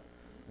the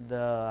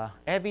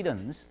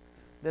evidence.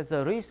 There's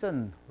a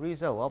recent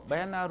result of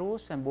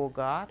Benarus and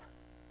Bogart,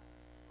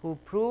 who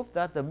proved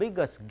that the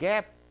biggest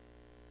gap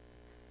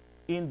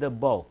in the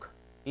bulk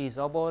is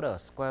about the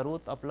square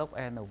root of log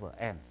n over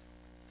n.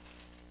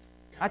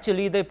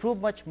 Actually, they prove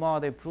much more.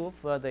 They prove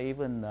they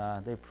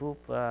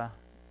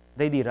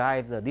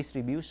derive the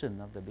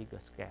distribution of the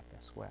biggest gap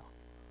as well.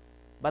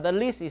 But at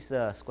least it's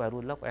square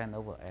root log n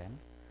over n.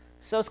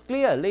 So it's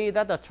clearly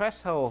that the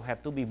threshold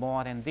have to be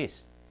more than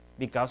this,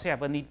 because you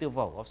have an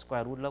interval of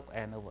square root log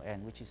n over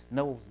n, which is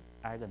no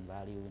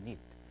eigenvalue in it.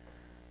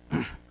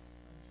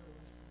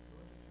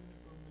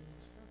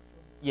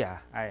 Yeah,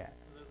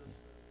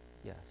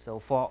 so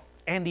for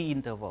any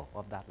interval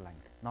of that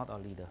length, not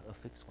only a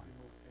fixed one.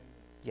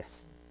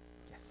 Yes.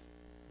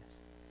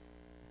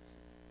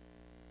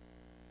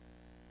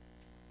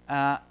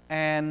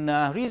 And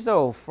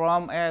result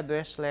from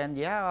Dresland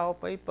Yale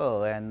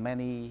paper and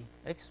many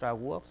extra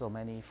works or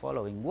many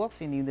following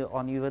works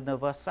on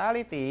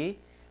universality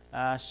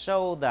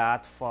show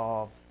that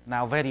for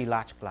now very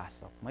large class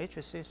of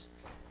matrices,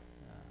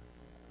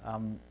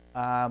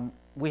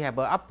 we have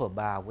an upper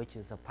bound which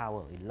is a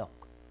power in log.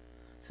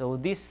 So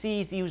this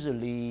C is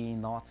usually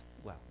not,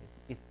 well,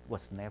 it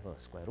was never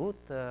square root.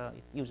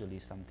 It's usually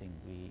something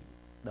we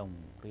don't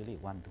really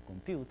want to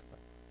compute, but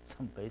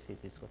some cases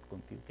it's got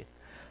computed.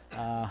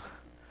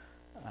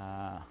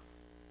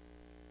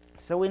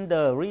 So in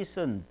the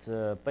recent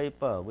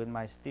paper with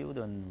my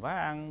student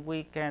Wang,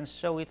 we can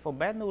show it for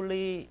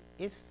Bernoulli.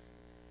 It's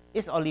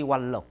only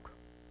one log.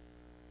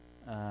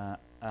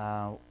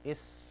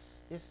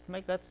 It's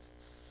make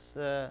us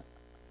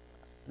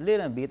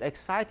little bit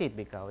excited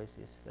because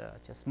it's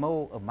just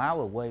small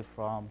amount away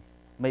from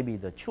maybe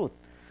the truth.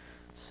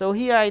 So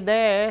here I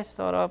dare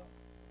sort of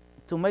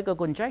to make a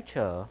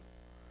conjecture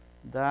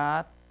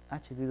that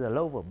actually the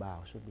lower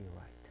bound should be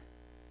right.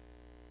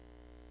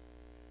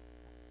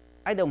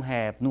 I don't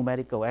have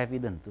numerical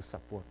evidence to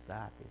support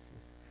that. This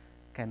is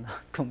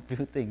cannot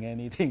computing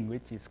anything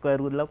which is square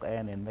root log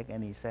n and make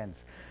any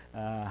sense.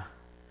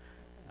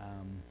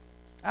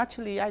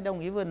 Actually, I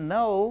don't even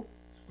know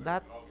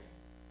that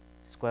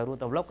square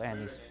root of log n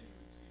is.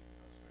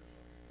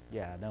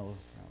 Yeah, no,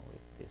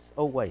 it is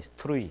always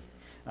 3.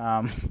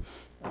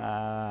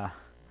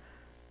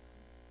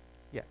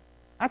 Yeah,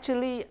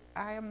 actually,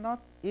 I am not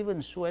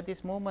even sure at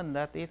this moment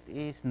that it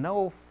is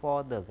no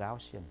for the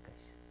Gaussian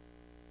case.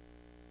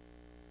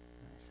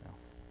 So,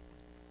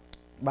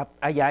 but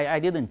I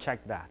didn't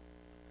check that.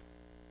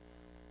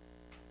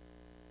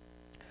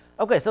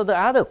 Okay, so the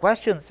other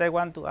questions I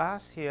want to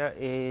ask here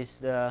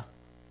is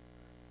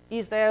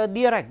is there a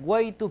direct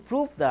way to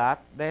prove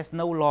that there's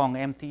no long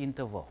empty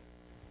interval?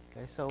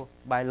 Okay, so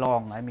by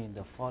long, I mean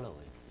the following.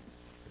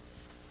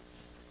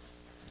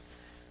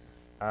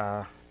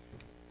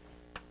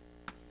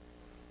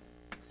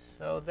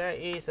 So there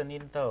is an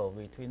interval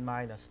between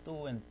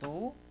 -2 and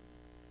 2.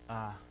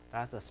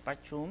 That's the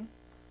spectrum.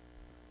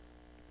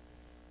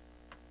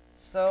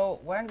 So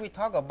when we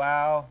talk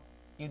about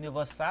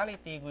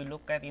universality, we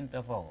look at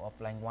interval of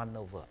length 1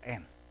 over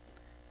n.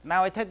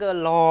 Now I take a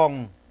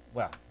long,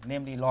 well,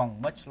 namely long,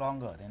 much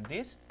longer than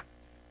this,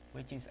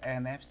 which is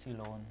n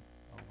epsilon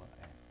over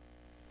n.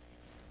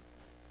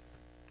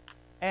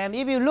 And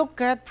if you look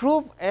at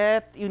proof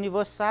at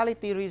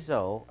universality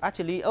result,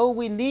 actually all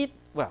we need,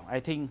 well, I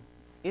think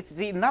it's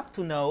enough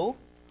to know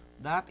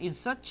that in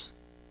such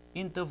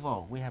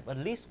interval we have at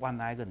least one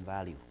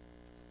eigenvalue.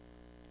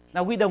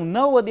 Now we don't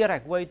know a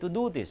direct way to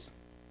do this.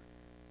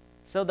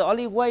 So the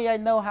only way I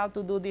know how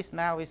to do this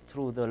now is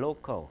through the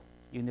local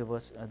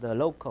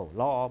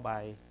law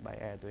by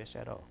Erdős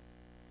et al.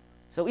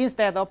 So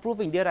instead of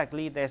proving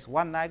directly there's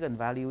one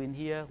eigenvalue in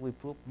here, we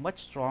prove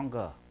much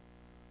stronger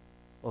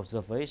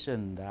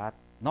observation that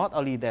not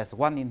only there's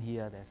one in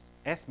here, there's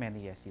as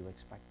many as you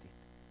expected.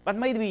 But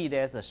maybe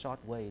there's a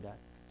short way that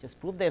just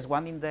prove there's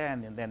one in there,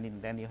 and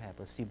then you have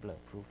a simpler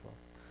proof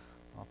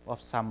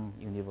of some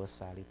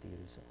universality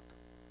result.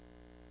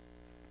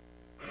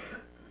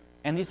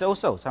 And it's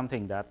also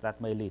something that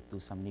may lead to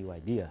some new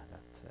idea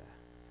that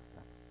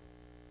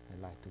I'd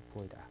like to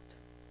point out.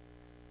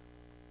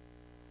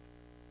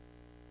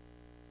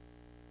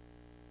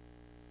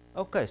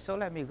 Okay, so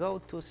let me go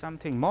to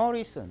something more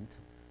recent,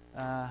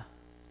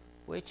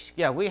 which,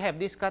 we have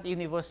discussed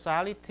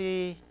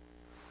universality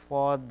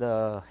for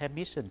the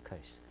Hermitian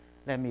case.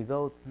 Let me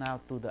go now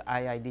to the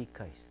IID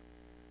case,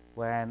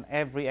 when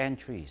every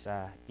entries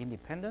are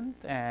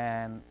independent,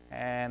 and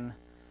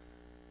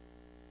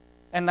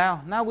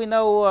now we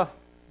know,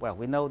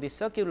 we know this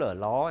circular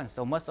law, and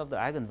so most of the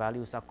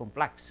eigenvalues are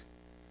complex.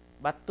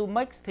 But to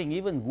make things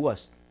even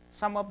worse,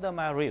 some of them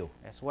are real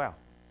as well.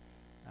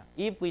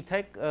 If we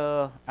take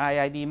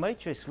IID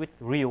matrix with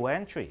real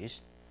entries,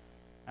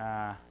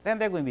 then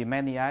there will be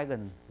many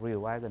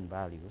real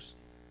eigenvalues.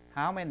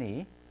 How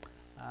many?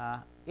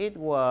 It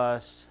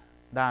was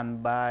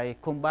done by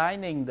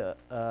combining the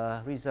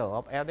result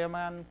of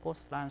Elderman,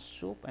 Kostlan,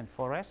 Shoup, and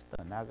Forrester,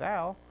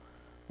 Nagel.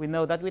 We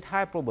know that with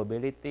high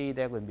probability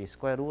there will be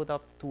square root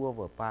of 2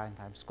 over pi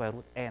times square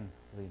root n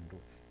ring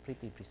roots,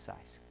 pretty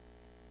precise.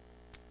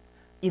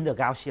 In the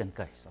Gaussian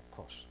case, of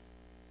course.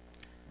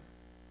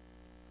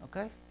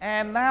 Okay,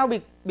 and now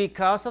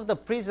because of the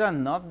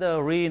presence of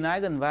the real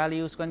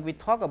eigenvalues, when we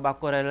talk about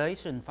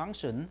correlation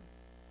function,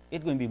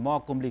 it will be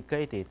more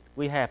complicated.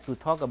 We have to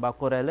talk about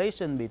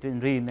correlation between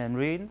real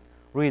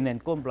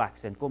and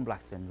complex, and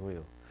complex and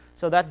real.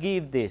 So that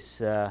gives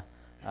this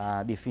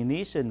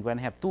definition when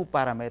we have two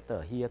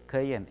parameters here,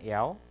 k and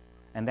l,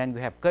 and then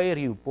we have k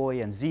real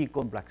point and z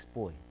complex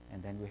point,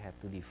 and then we have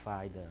to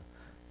define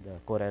the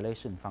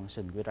correlation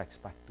function with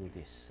respect to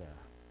these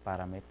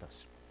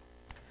parameters.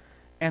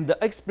 And the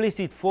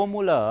explicit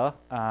formula,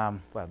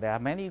 there are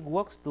many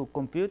works to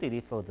compute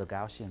it for the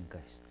Gaussian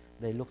case.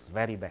 They look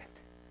very bad.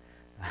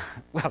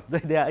 Well,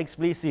 they are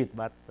explicit,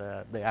 but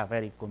they are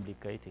very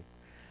complicated.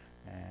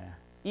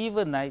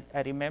 Even I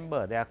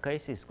remember there are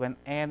cases when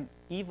n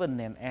even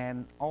and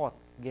n odd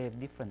gave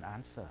different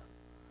answer,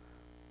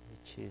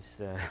 which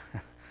is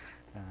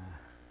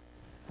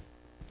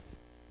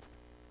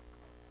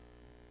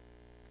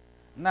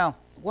now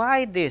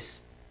why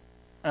this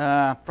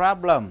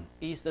problem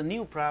is the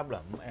new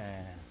problem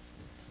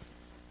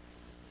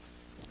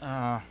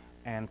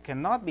and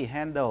cannot be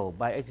handled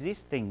by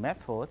existing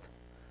method,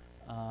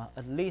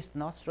 at least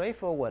not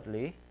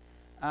straightforwardly.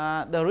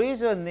 The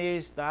reason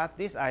is that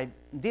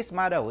this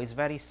model is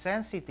very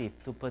sensitive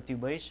to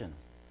perturbation.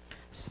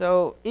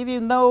 So if you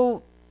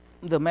know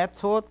the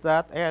method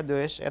that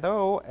Erdős et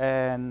al.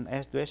 And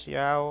Erdős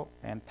Yale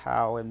and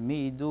Tao and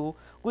me do,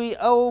 we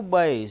all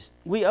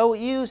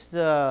use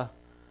the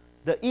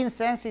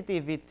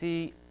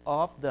insensitivity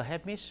of the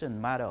Hermitian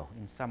model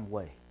in some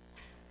way.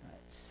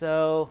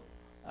 So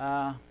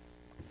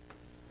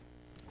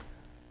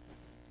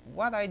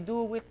what I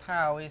do with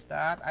Tao is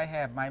that I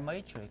have my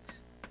matrix,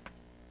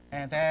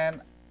 and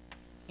then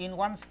in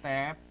one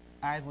step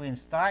I will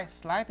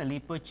slightly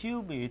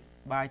perturb it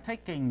by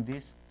taking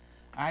these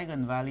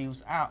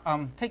eigenvalues out,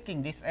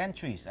 taking these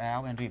entries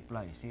out and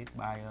replace it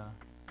by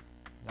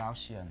a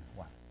Gaussian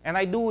one. And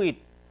I do it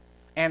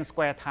n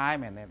square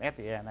time, and then at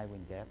the end I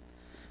will get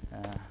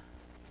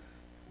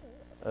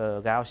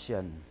a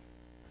Gaussian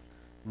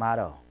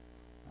model.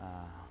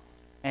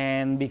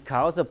 And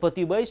because the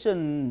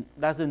perturbation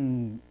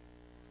doesn't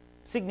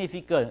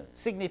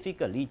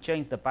significantly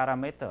change the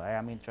parameter I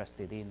am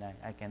interested in,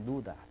 I can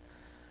do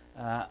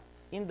that.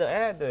 In the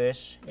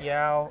Erdős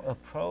Yale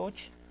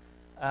approach,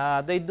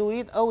 they do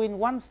it all in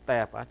one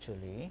step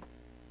actually,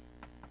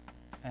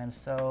 and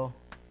so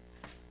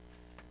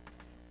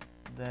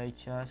they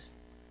just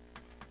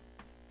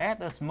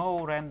add a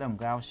small random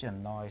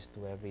Gaussian noise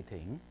to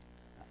everything.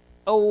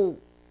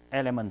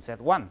 elements at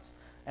once.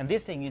 And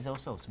this thing is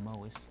also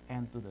small, it's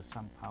n to the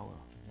some power,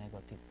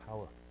 negative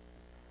power.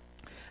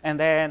 And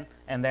then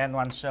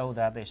one show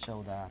that they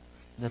show that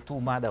the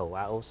two models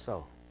are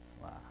also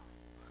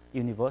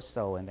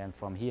universal, and then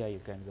from here you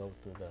can go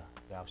to the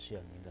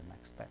Gaussian in the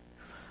next step.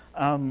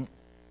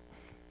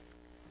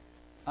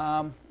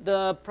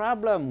 The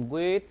problem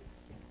with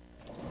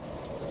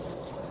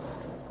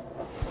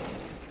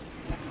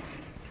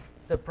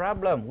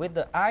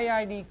the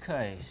IID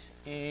case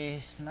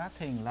is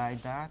nothing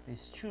like that.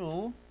 It's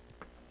true.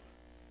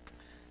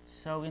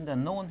 So in the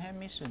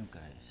non-Hermitian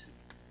case,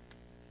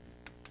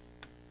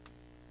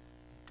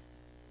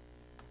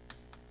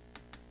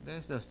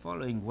 there's the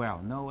following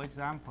well-known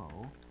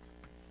example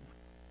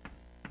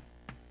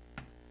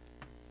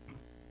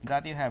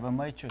that you have a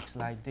matrix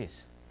like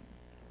this.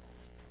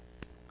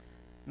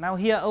 Now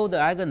here all the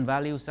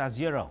eigenvalues are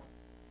 0.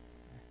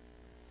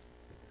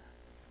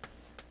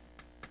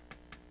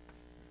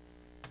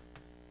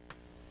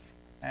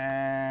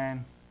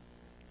 And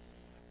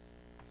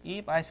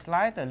if I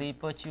slightly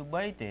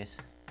perturbate this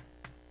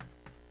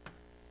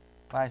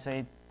by,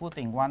 say,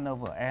 putting 1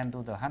 over n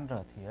to the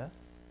 100 here,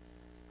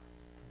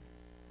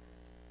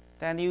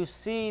 then you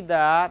see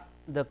that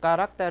the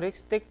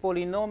characteristic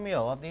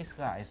polynomial of this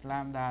guy is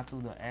lambda to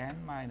the n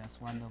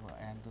minus 1 over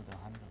n to the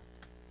 100.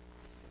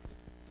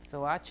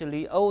 So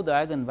actually, all the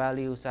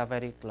eigenvalues are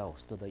very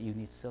close to the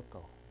unit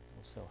circle.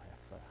 Also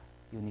have a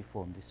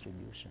uniform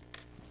distribution.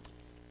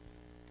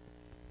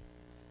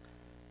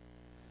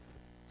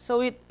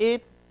 So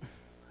it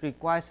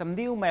requires some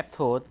new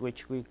method,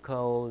 which we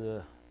call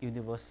the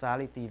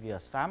universality via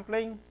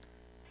sampling.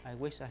 I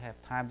wish I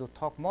have time to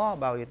talk more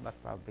about it, but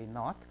probably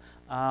not.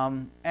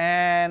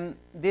 And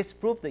this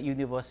proves the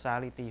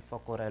universality for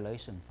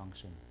correlation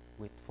function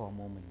with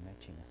four-moment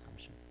matching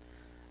assumption.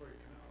 Sorry,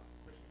 can I ask a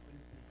question?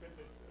 You said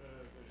that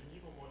the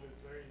Geneva model is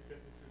very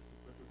sensitive to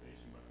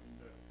perturbation, but I mean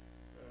the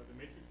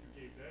matrix you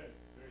gave there is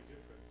very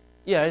different.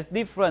 Yeah, it's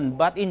different,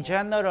 but in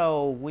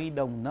general, we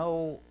don't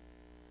know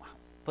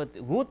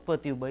good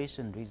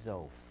perturbation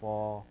result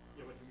for.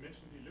 Yeah, but you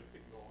mentioned the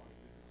elliptic law. This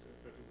is a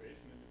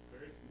perturbation, and it's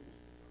very smooth.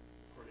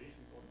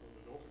 Correlations also,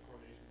 the local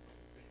correlations are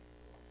the same.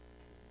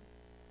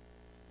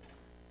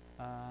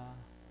 So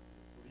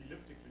the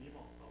elliptic Geneva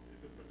ensemble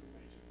is a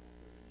perturbation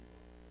of the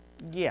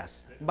Geneva.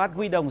 Yes, but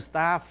we don't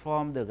start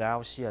from the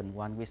Gaussian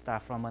one. We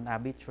start from an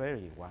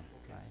arbitrary one.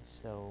 Okay. Right?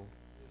 So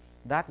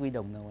that we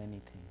don't know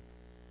anything.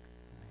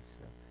 Right?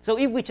 So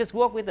if we just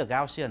work with the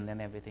Gaussian,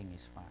 then everything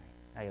is fine.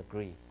 I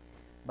agree.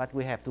 But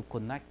we have to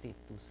connect it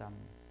to some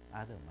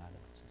other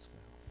models as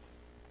well.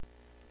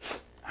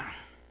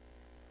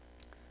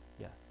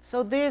 Yeah.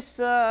 So this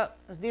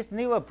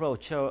new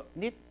approach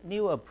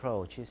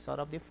is sort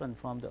of different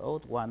from the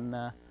old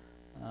one.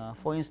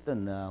 For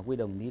instance, we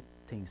don't need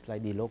things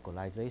like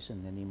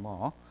delocalization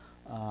anymore,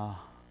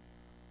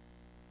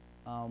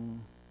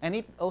 and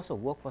it also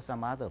works for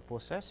some other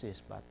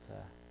processes. But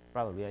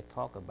probably I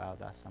talk about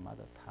that some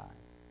other time.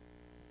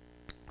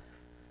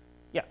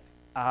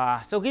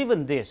 Yeah. So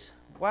given this,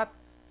 what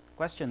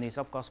question is,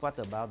 of course, what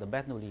about the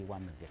Bernoulli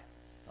one again?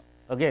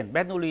 Again,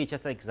 Bernoulli is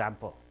just an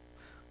example,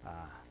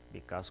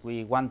 because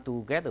we want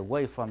to get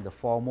away from the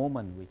 4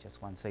 moments. We just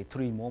want, say,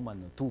 3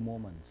 moments or 2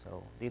 moments.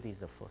 So this is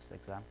the first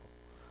example.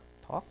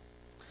 Talk.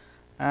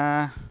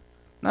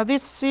 Now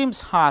this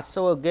seems hard.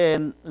 So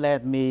again,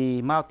 let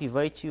me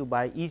motivate you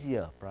by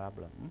easier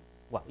problem.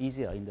 Well,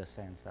 easier in the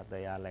sense that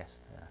they are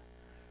less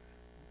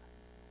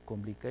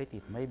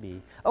complicated,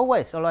 maybe. Oh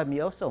wait, so let me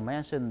also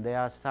mention there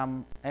are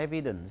some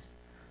evidence.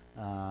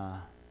 Well,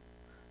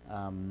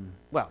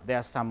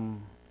 there's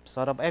some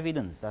sort of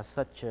evidence that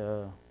such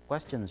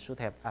questions should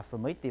have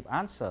affirmative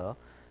answer.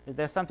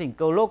 There's something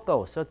called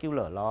local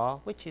circular law,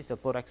 which is a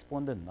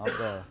correspondent of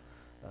the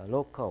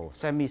local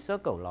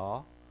semicircle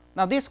law.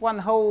 Now this one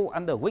holds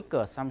under weaker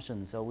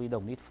assumption, so we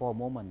don't need 4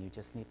 moments, you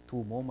just need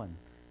 2 moments.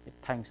 It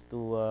thanks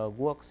to a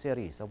work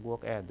series of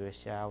work at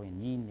Duchau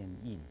and Yin and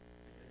Yin.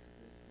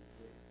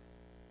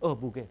 Oh,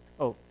 Bouguet.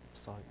 Oh,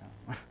 sorry.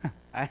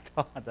 I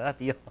thought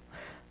that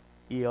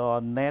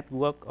your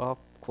network of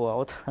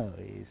co-author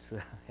is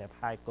have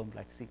high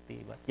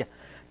complexity, but yeah,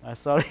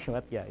 sorry,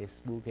 but yeah, it's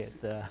Bouguet.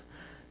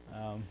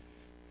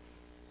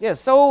 Yeah,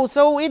 so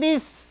it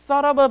is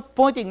sort of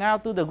pointing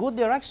out to the good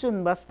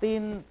direction, but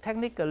still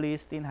technically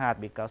still hard,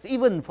 because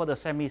even for the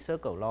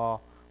semicircle law,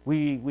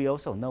 we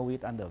also know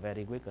it under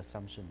very weak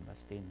assumption, but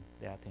still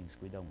there are things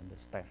we don't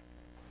understand.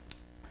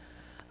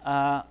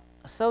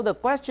 So the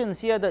questions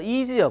here, the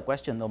easier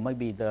question, or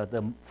maybe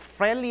the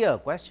friendlier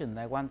question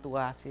I want to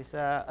ask is,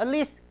 at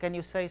least can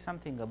you say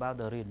something about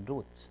the real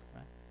roots,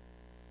 right?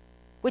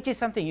 Which is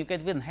something you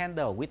can even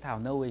handle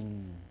without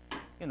knowing,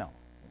 you know,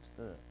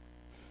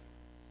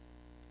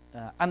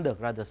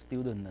 undergraduate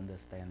student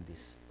understand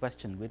this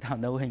question without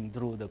knowing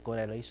through the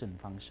correlation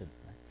function.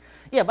 Right?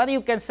 Yeah, but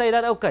you can say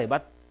that, okay,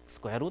 but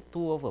square root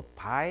 2 over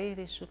pi,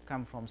 this should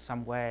come from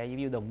somewhere. If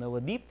you don't know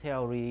a deep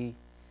theory,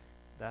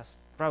 that's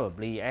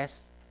probably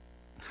as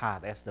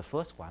hard as the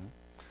first one.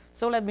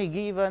 So let me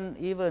give an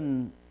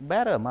even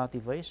better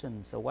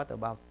motivation. So what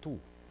about 2?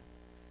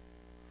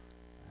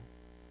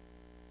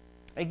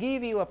 I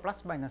give you a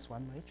plus minus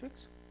 1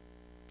 matrix.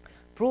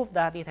 Prove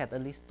that it had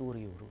at least 2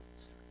 real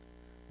roots.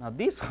 Now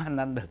this one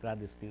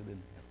undergraduate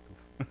student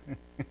have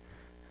to.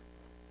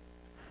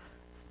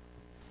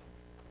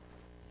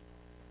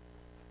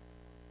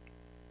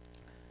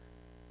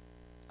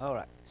 All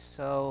right,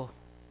 so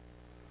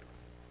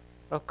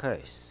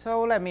okay,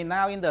 so let me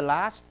now in the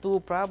last 2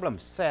 problem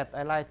set,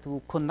 I like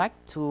to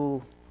connect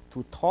to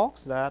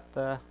talks that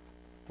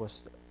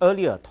was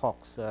earlier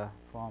talks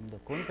from the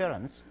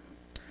conference.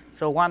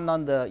 So one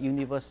on the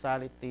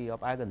universality of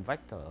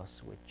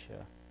eigenvectors, which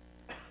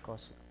of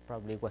course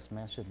probably was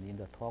mentioned in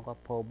the talk of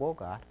Paul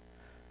Bogart.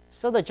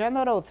 So the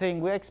general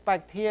thing we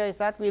expect here is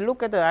that we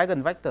look at the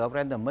eigenvector of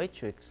random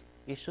matrix,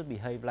 it should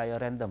behave like a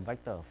random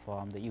vector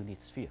from the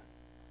unit sphere.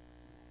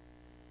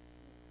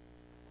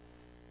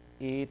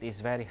 It is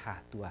very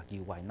hard to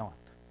argue why not.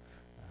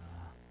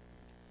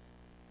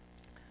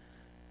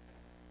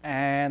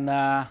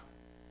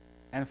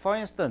 And for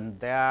instance,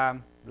 there are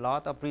a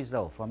lot of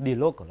results from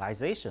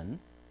delocalization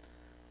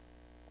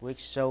which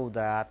show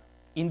that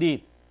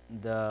indeed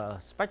the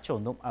spectral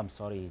norm,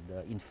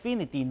 the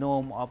infinity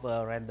norm of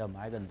a random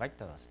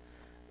eigenvectors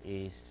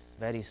is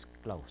very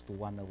close to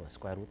 1 over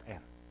square root n.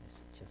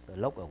 It's just a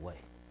log away.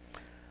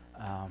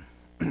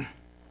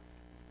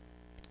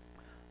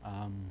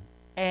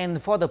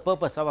 And for the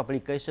purpose of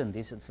application,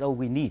 this is all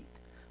we need.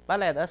 But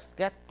let us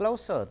get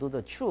closer to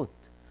the truth.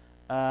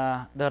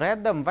 The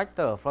random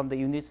vector from the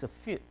unit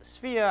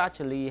sphere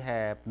actually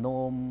have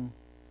norm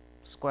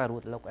square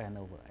root log n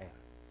over n.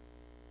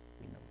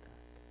 We know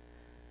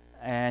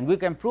that. And we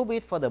can prove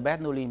it for the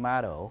Bernoulli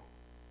model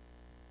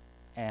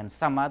and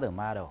some other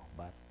model,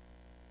 but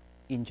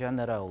in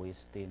general it's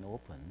still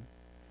open.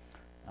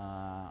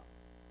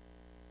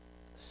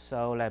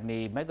 So let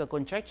me make a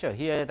conjecture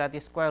here that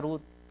is square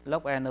root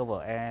log n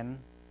over n.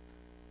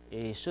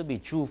 It should be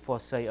true for,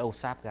 say, all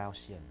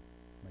sub-Gaussian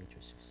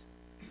matrices.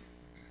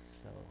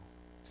 So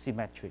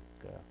symmetric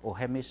or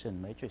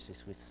Hermitian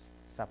matrices with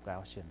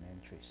sub-Gaussian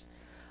entries.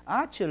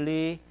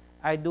 Actually,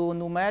 I do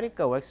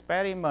numerical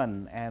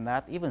experiment and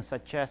that even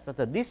suggests that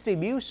the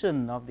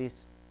distribution of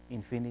this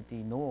infinity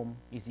norm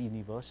is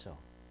universal.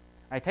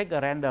 I take a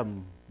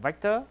random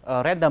vector,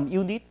 a random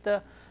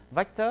unit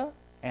vector,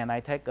 and I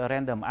take a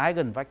random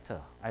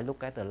eigenvector. I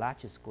look at the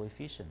largest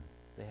coefficient.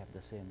 They have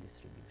the same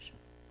distribution.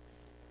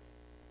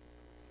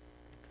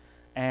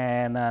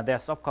 And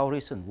there's of course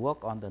recent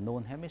work on the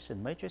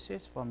non-Hermitian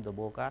matrices from the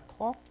Bogart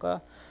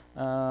talk.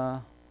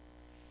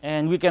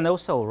 And we can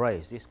also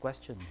raise this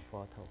question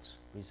for those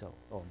results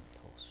on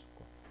those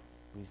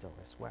results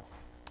as well.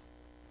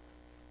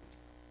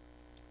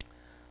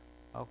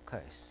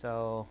 Okay,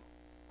 so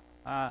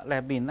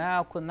let me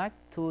now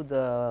connect to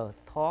the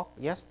talk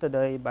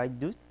yesterday by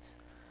Dutz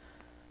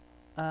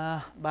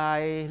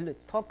by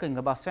talking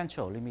about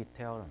central limit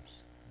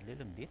theorems a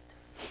little bit.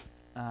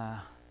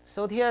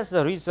 So here's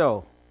the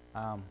result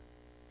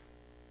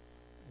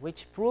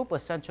which prove a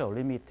central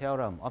limit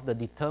theorem of the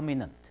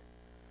determinant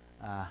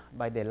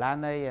by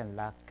Delaney and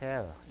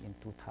Laquelle in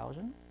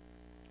 2000.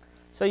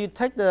 So you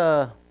take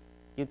the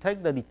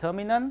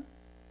determinant,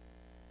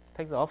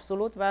 take the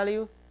absolute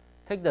value,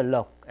 take the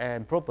log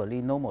and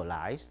properly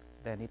normalize,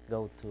 then it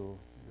goes to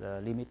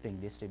the limiting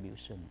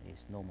distribution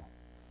is normal.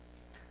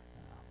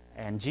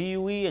 And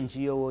GUE and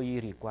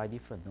GOE require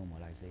different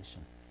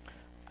normalization.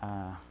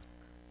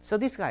 So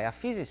this guy, a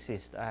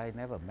physicist, I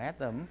never met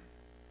them.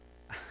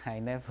 I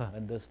never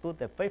understood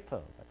the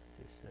paper, but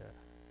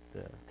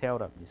the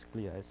theorem is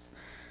clear.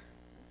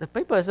 The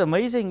paper is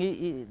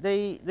amazing.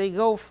 They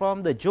go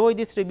from the joy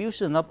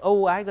distribution of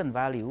all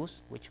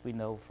eigenvalues, which we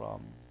know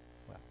from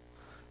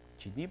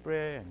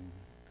Ginebra,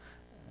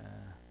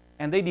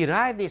 and they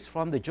derive this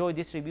from the joy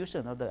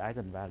distribution of the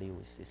eigenvalue,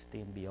 which is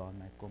still beyond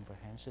my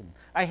comprehension.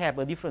 I have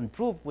a different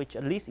proof, which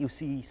at least you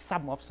see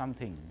some of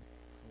something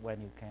when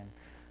you can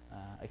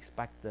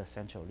expect the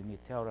central limit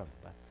theorem,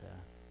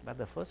 but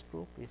the first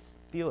proof is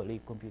purely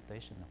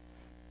computational.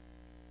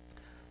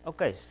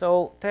 Okay,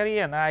 so Terry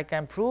and I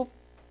can prove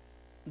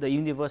the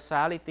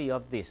universality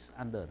of this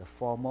under the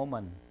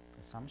 4-moment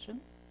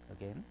assumption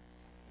again.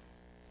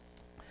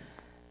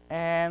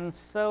 And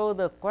so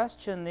the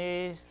question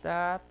is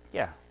that,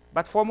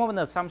 but 4-moment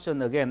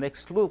assumption again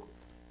exclude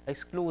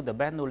the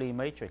Bernoulli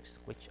matrix,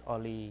 which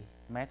only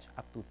match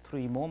up to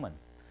 3 moments.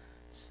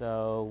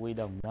 So we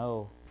don't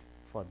know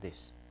for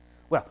this.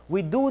 Well,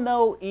 we do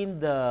know in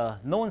the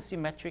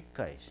non-symmetric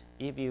case.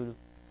 If you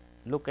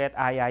look at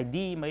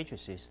IID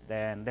matrices,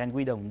 then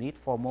we don't need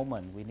 4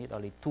 moments. We need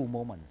only 2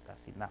 moments.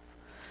 That's enough.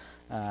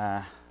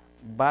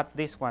 But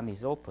this one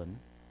is open.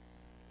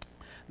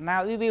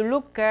 Now, if you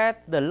look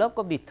at the log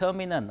of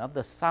determinant of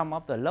the sum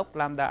of the log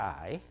lambda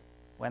I,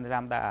 when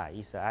lambda I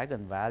is the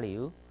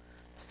eigenvalue,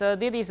 so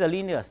this is a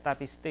linear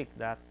statistic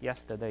that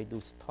yesterday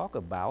Dutz talked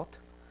about.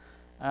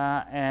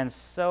 And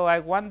so I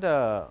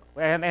wonder,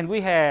 and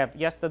we have,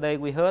 yesterday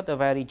we heard a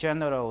very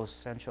general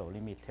central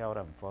limit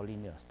theorem for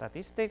linear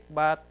statistic,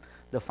 but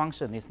the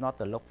function is not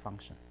a log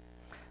function.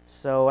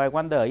 So I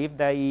wonder if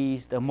there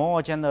is a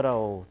more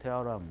general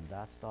theorem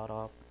that sort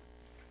of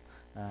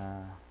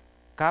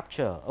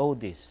capture all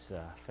this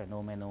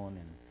phenomenon,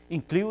 and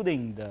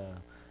including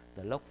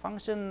the log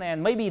function,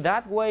 and maybe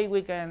that way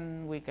we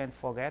can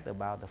forget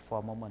about the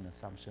four moment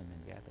assumption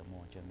and get a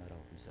more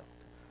general result.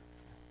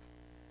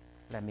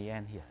 Let me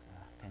end here.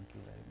 Thank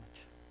you very much.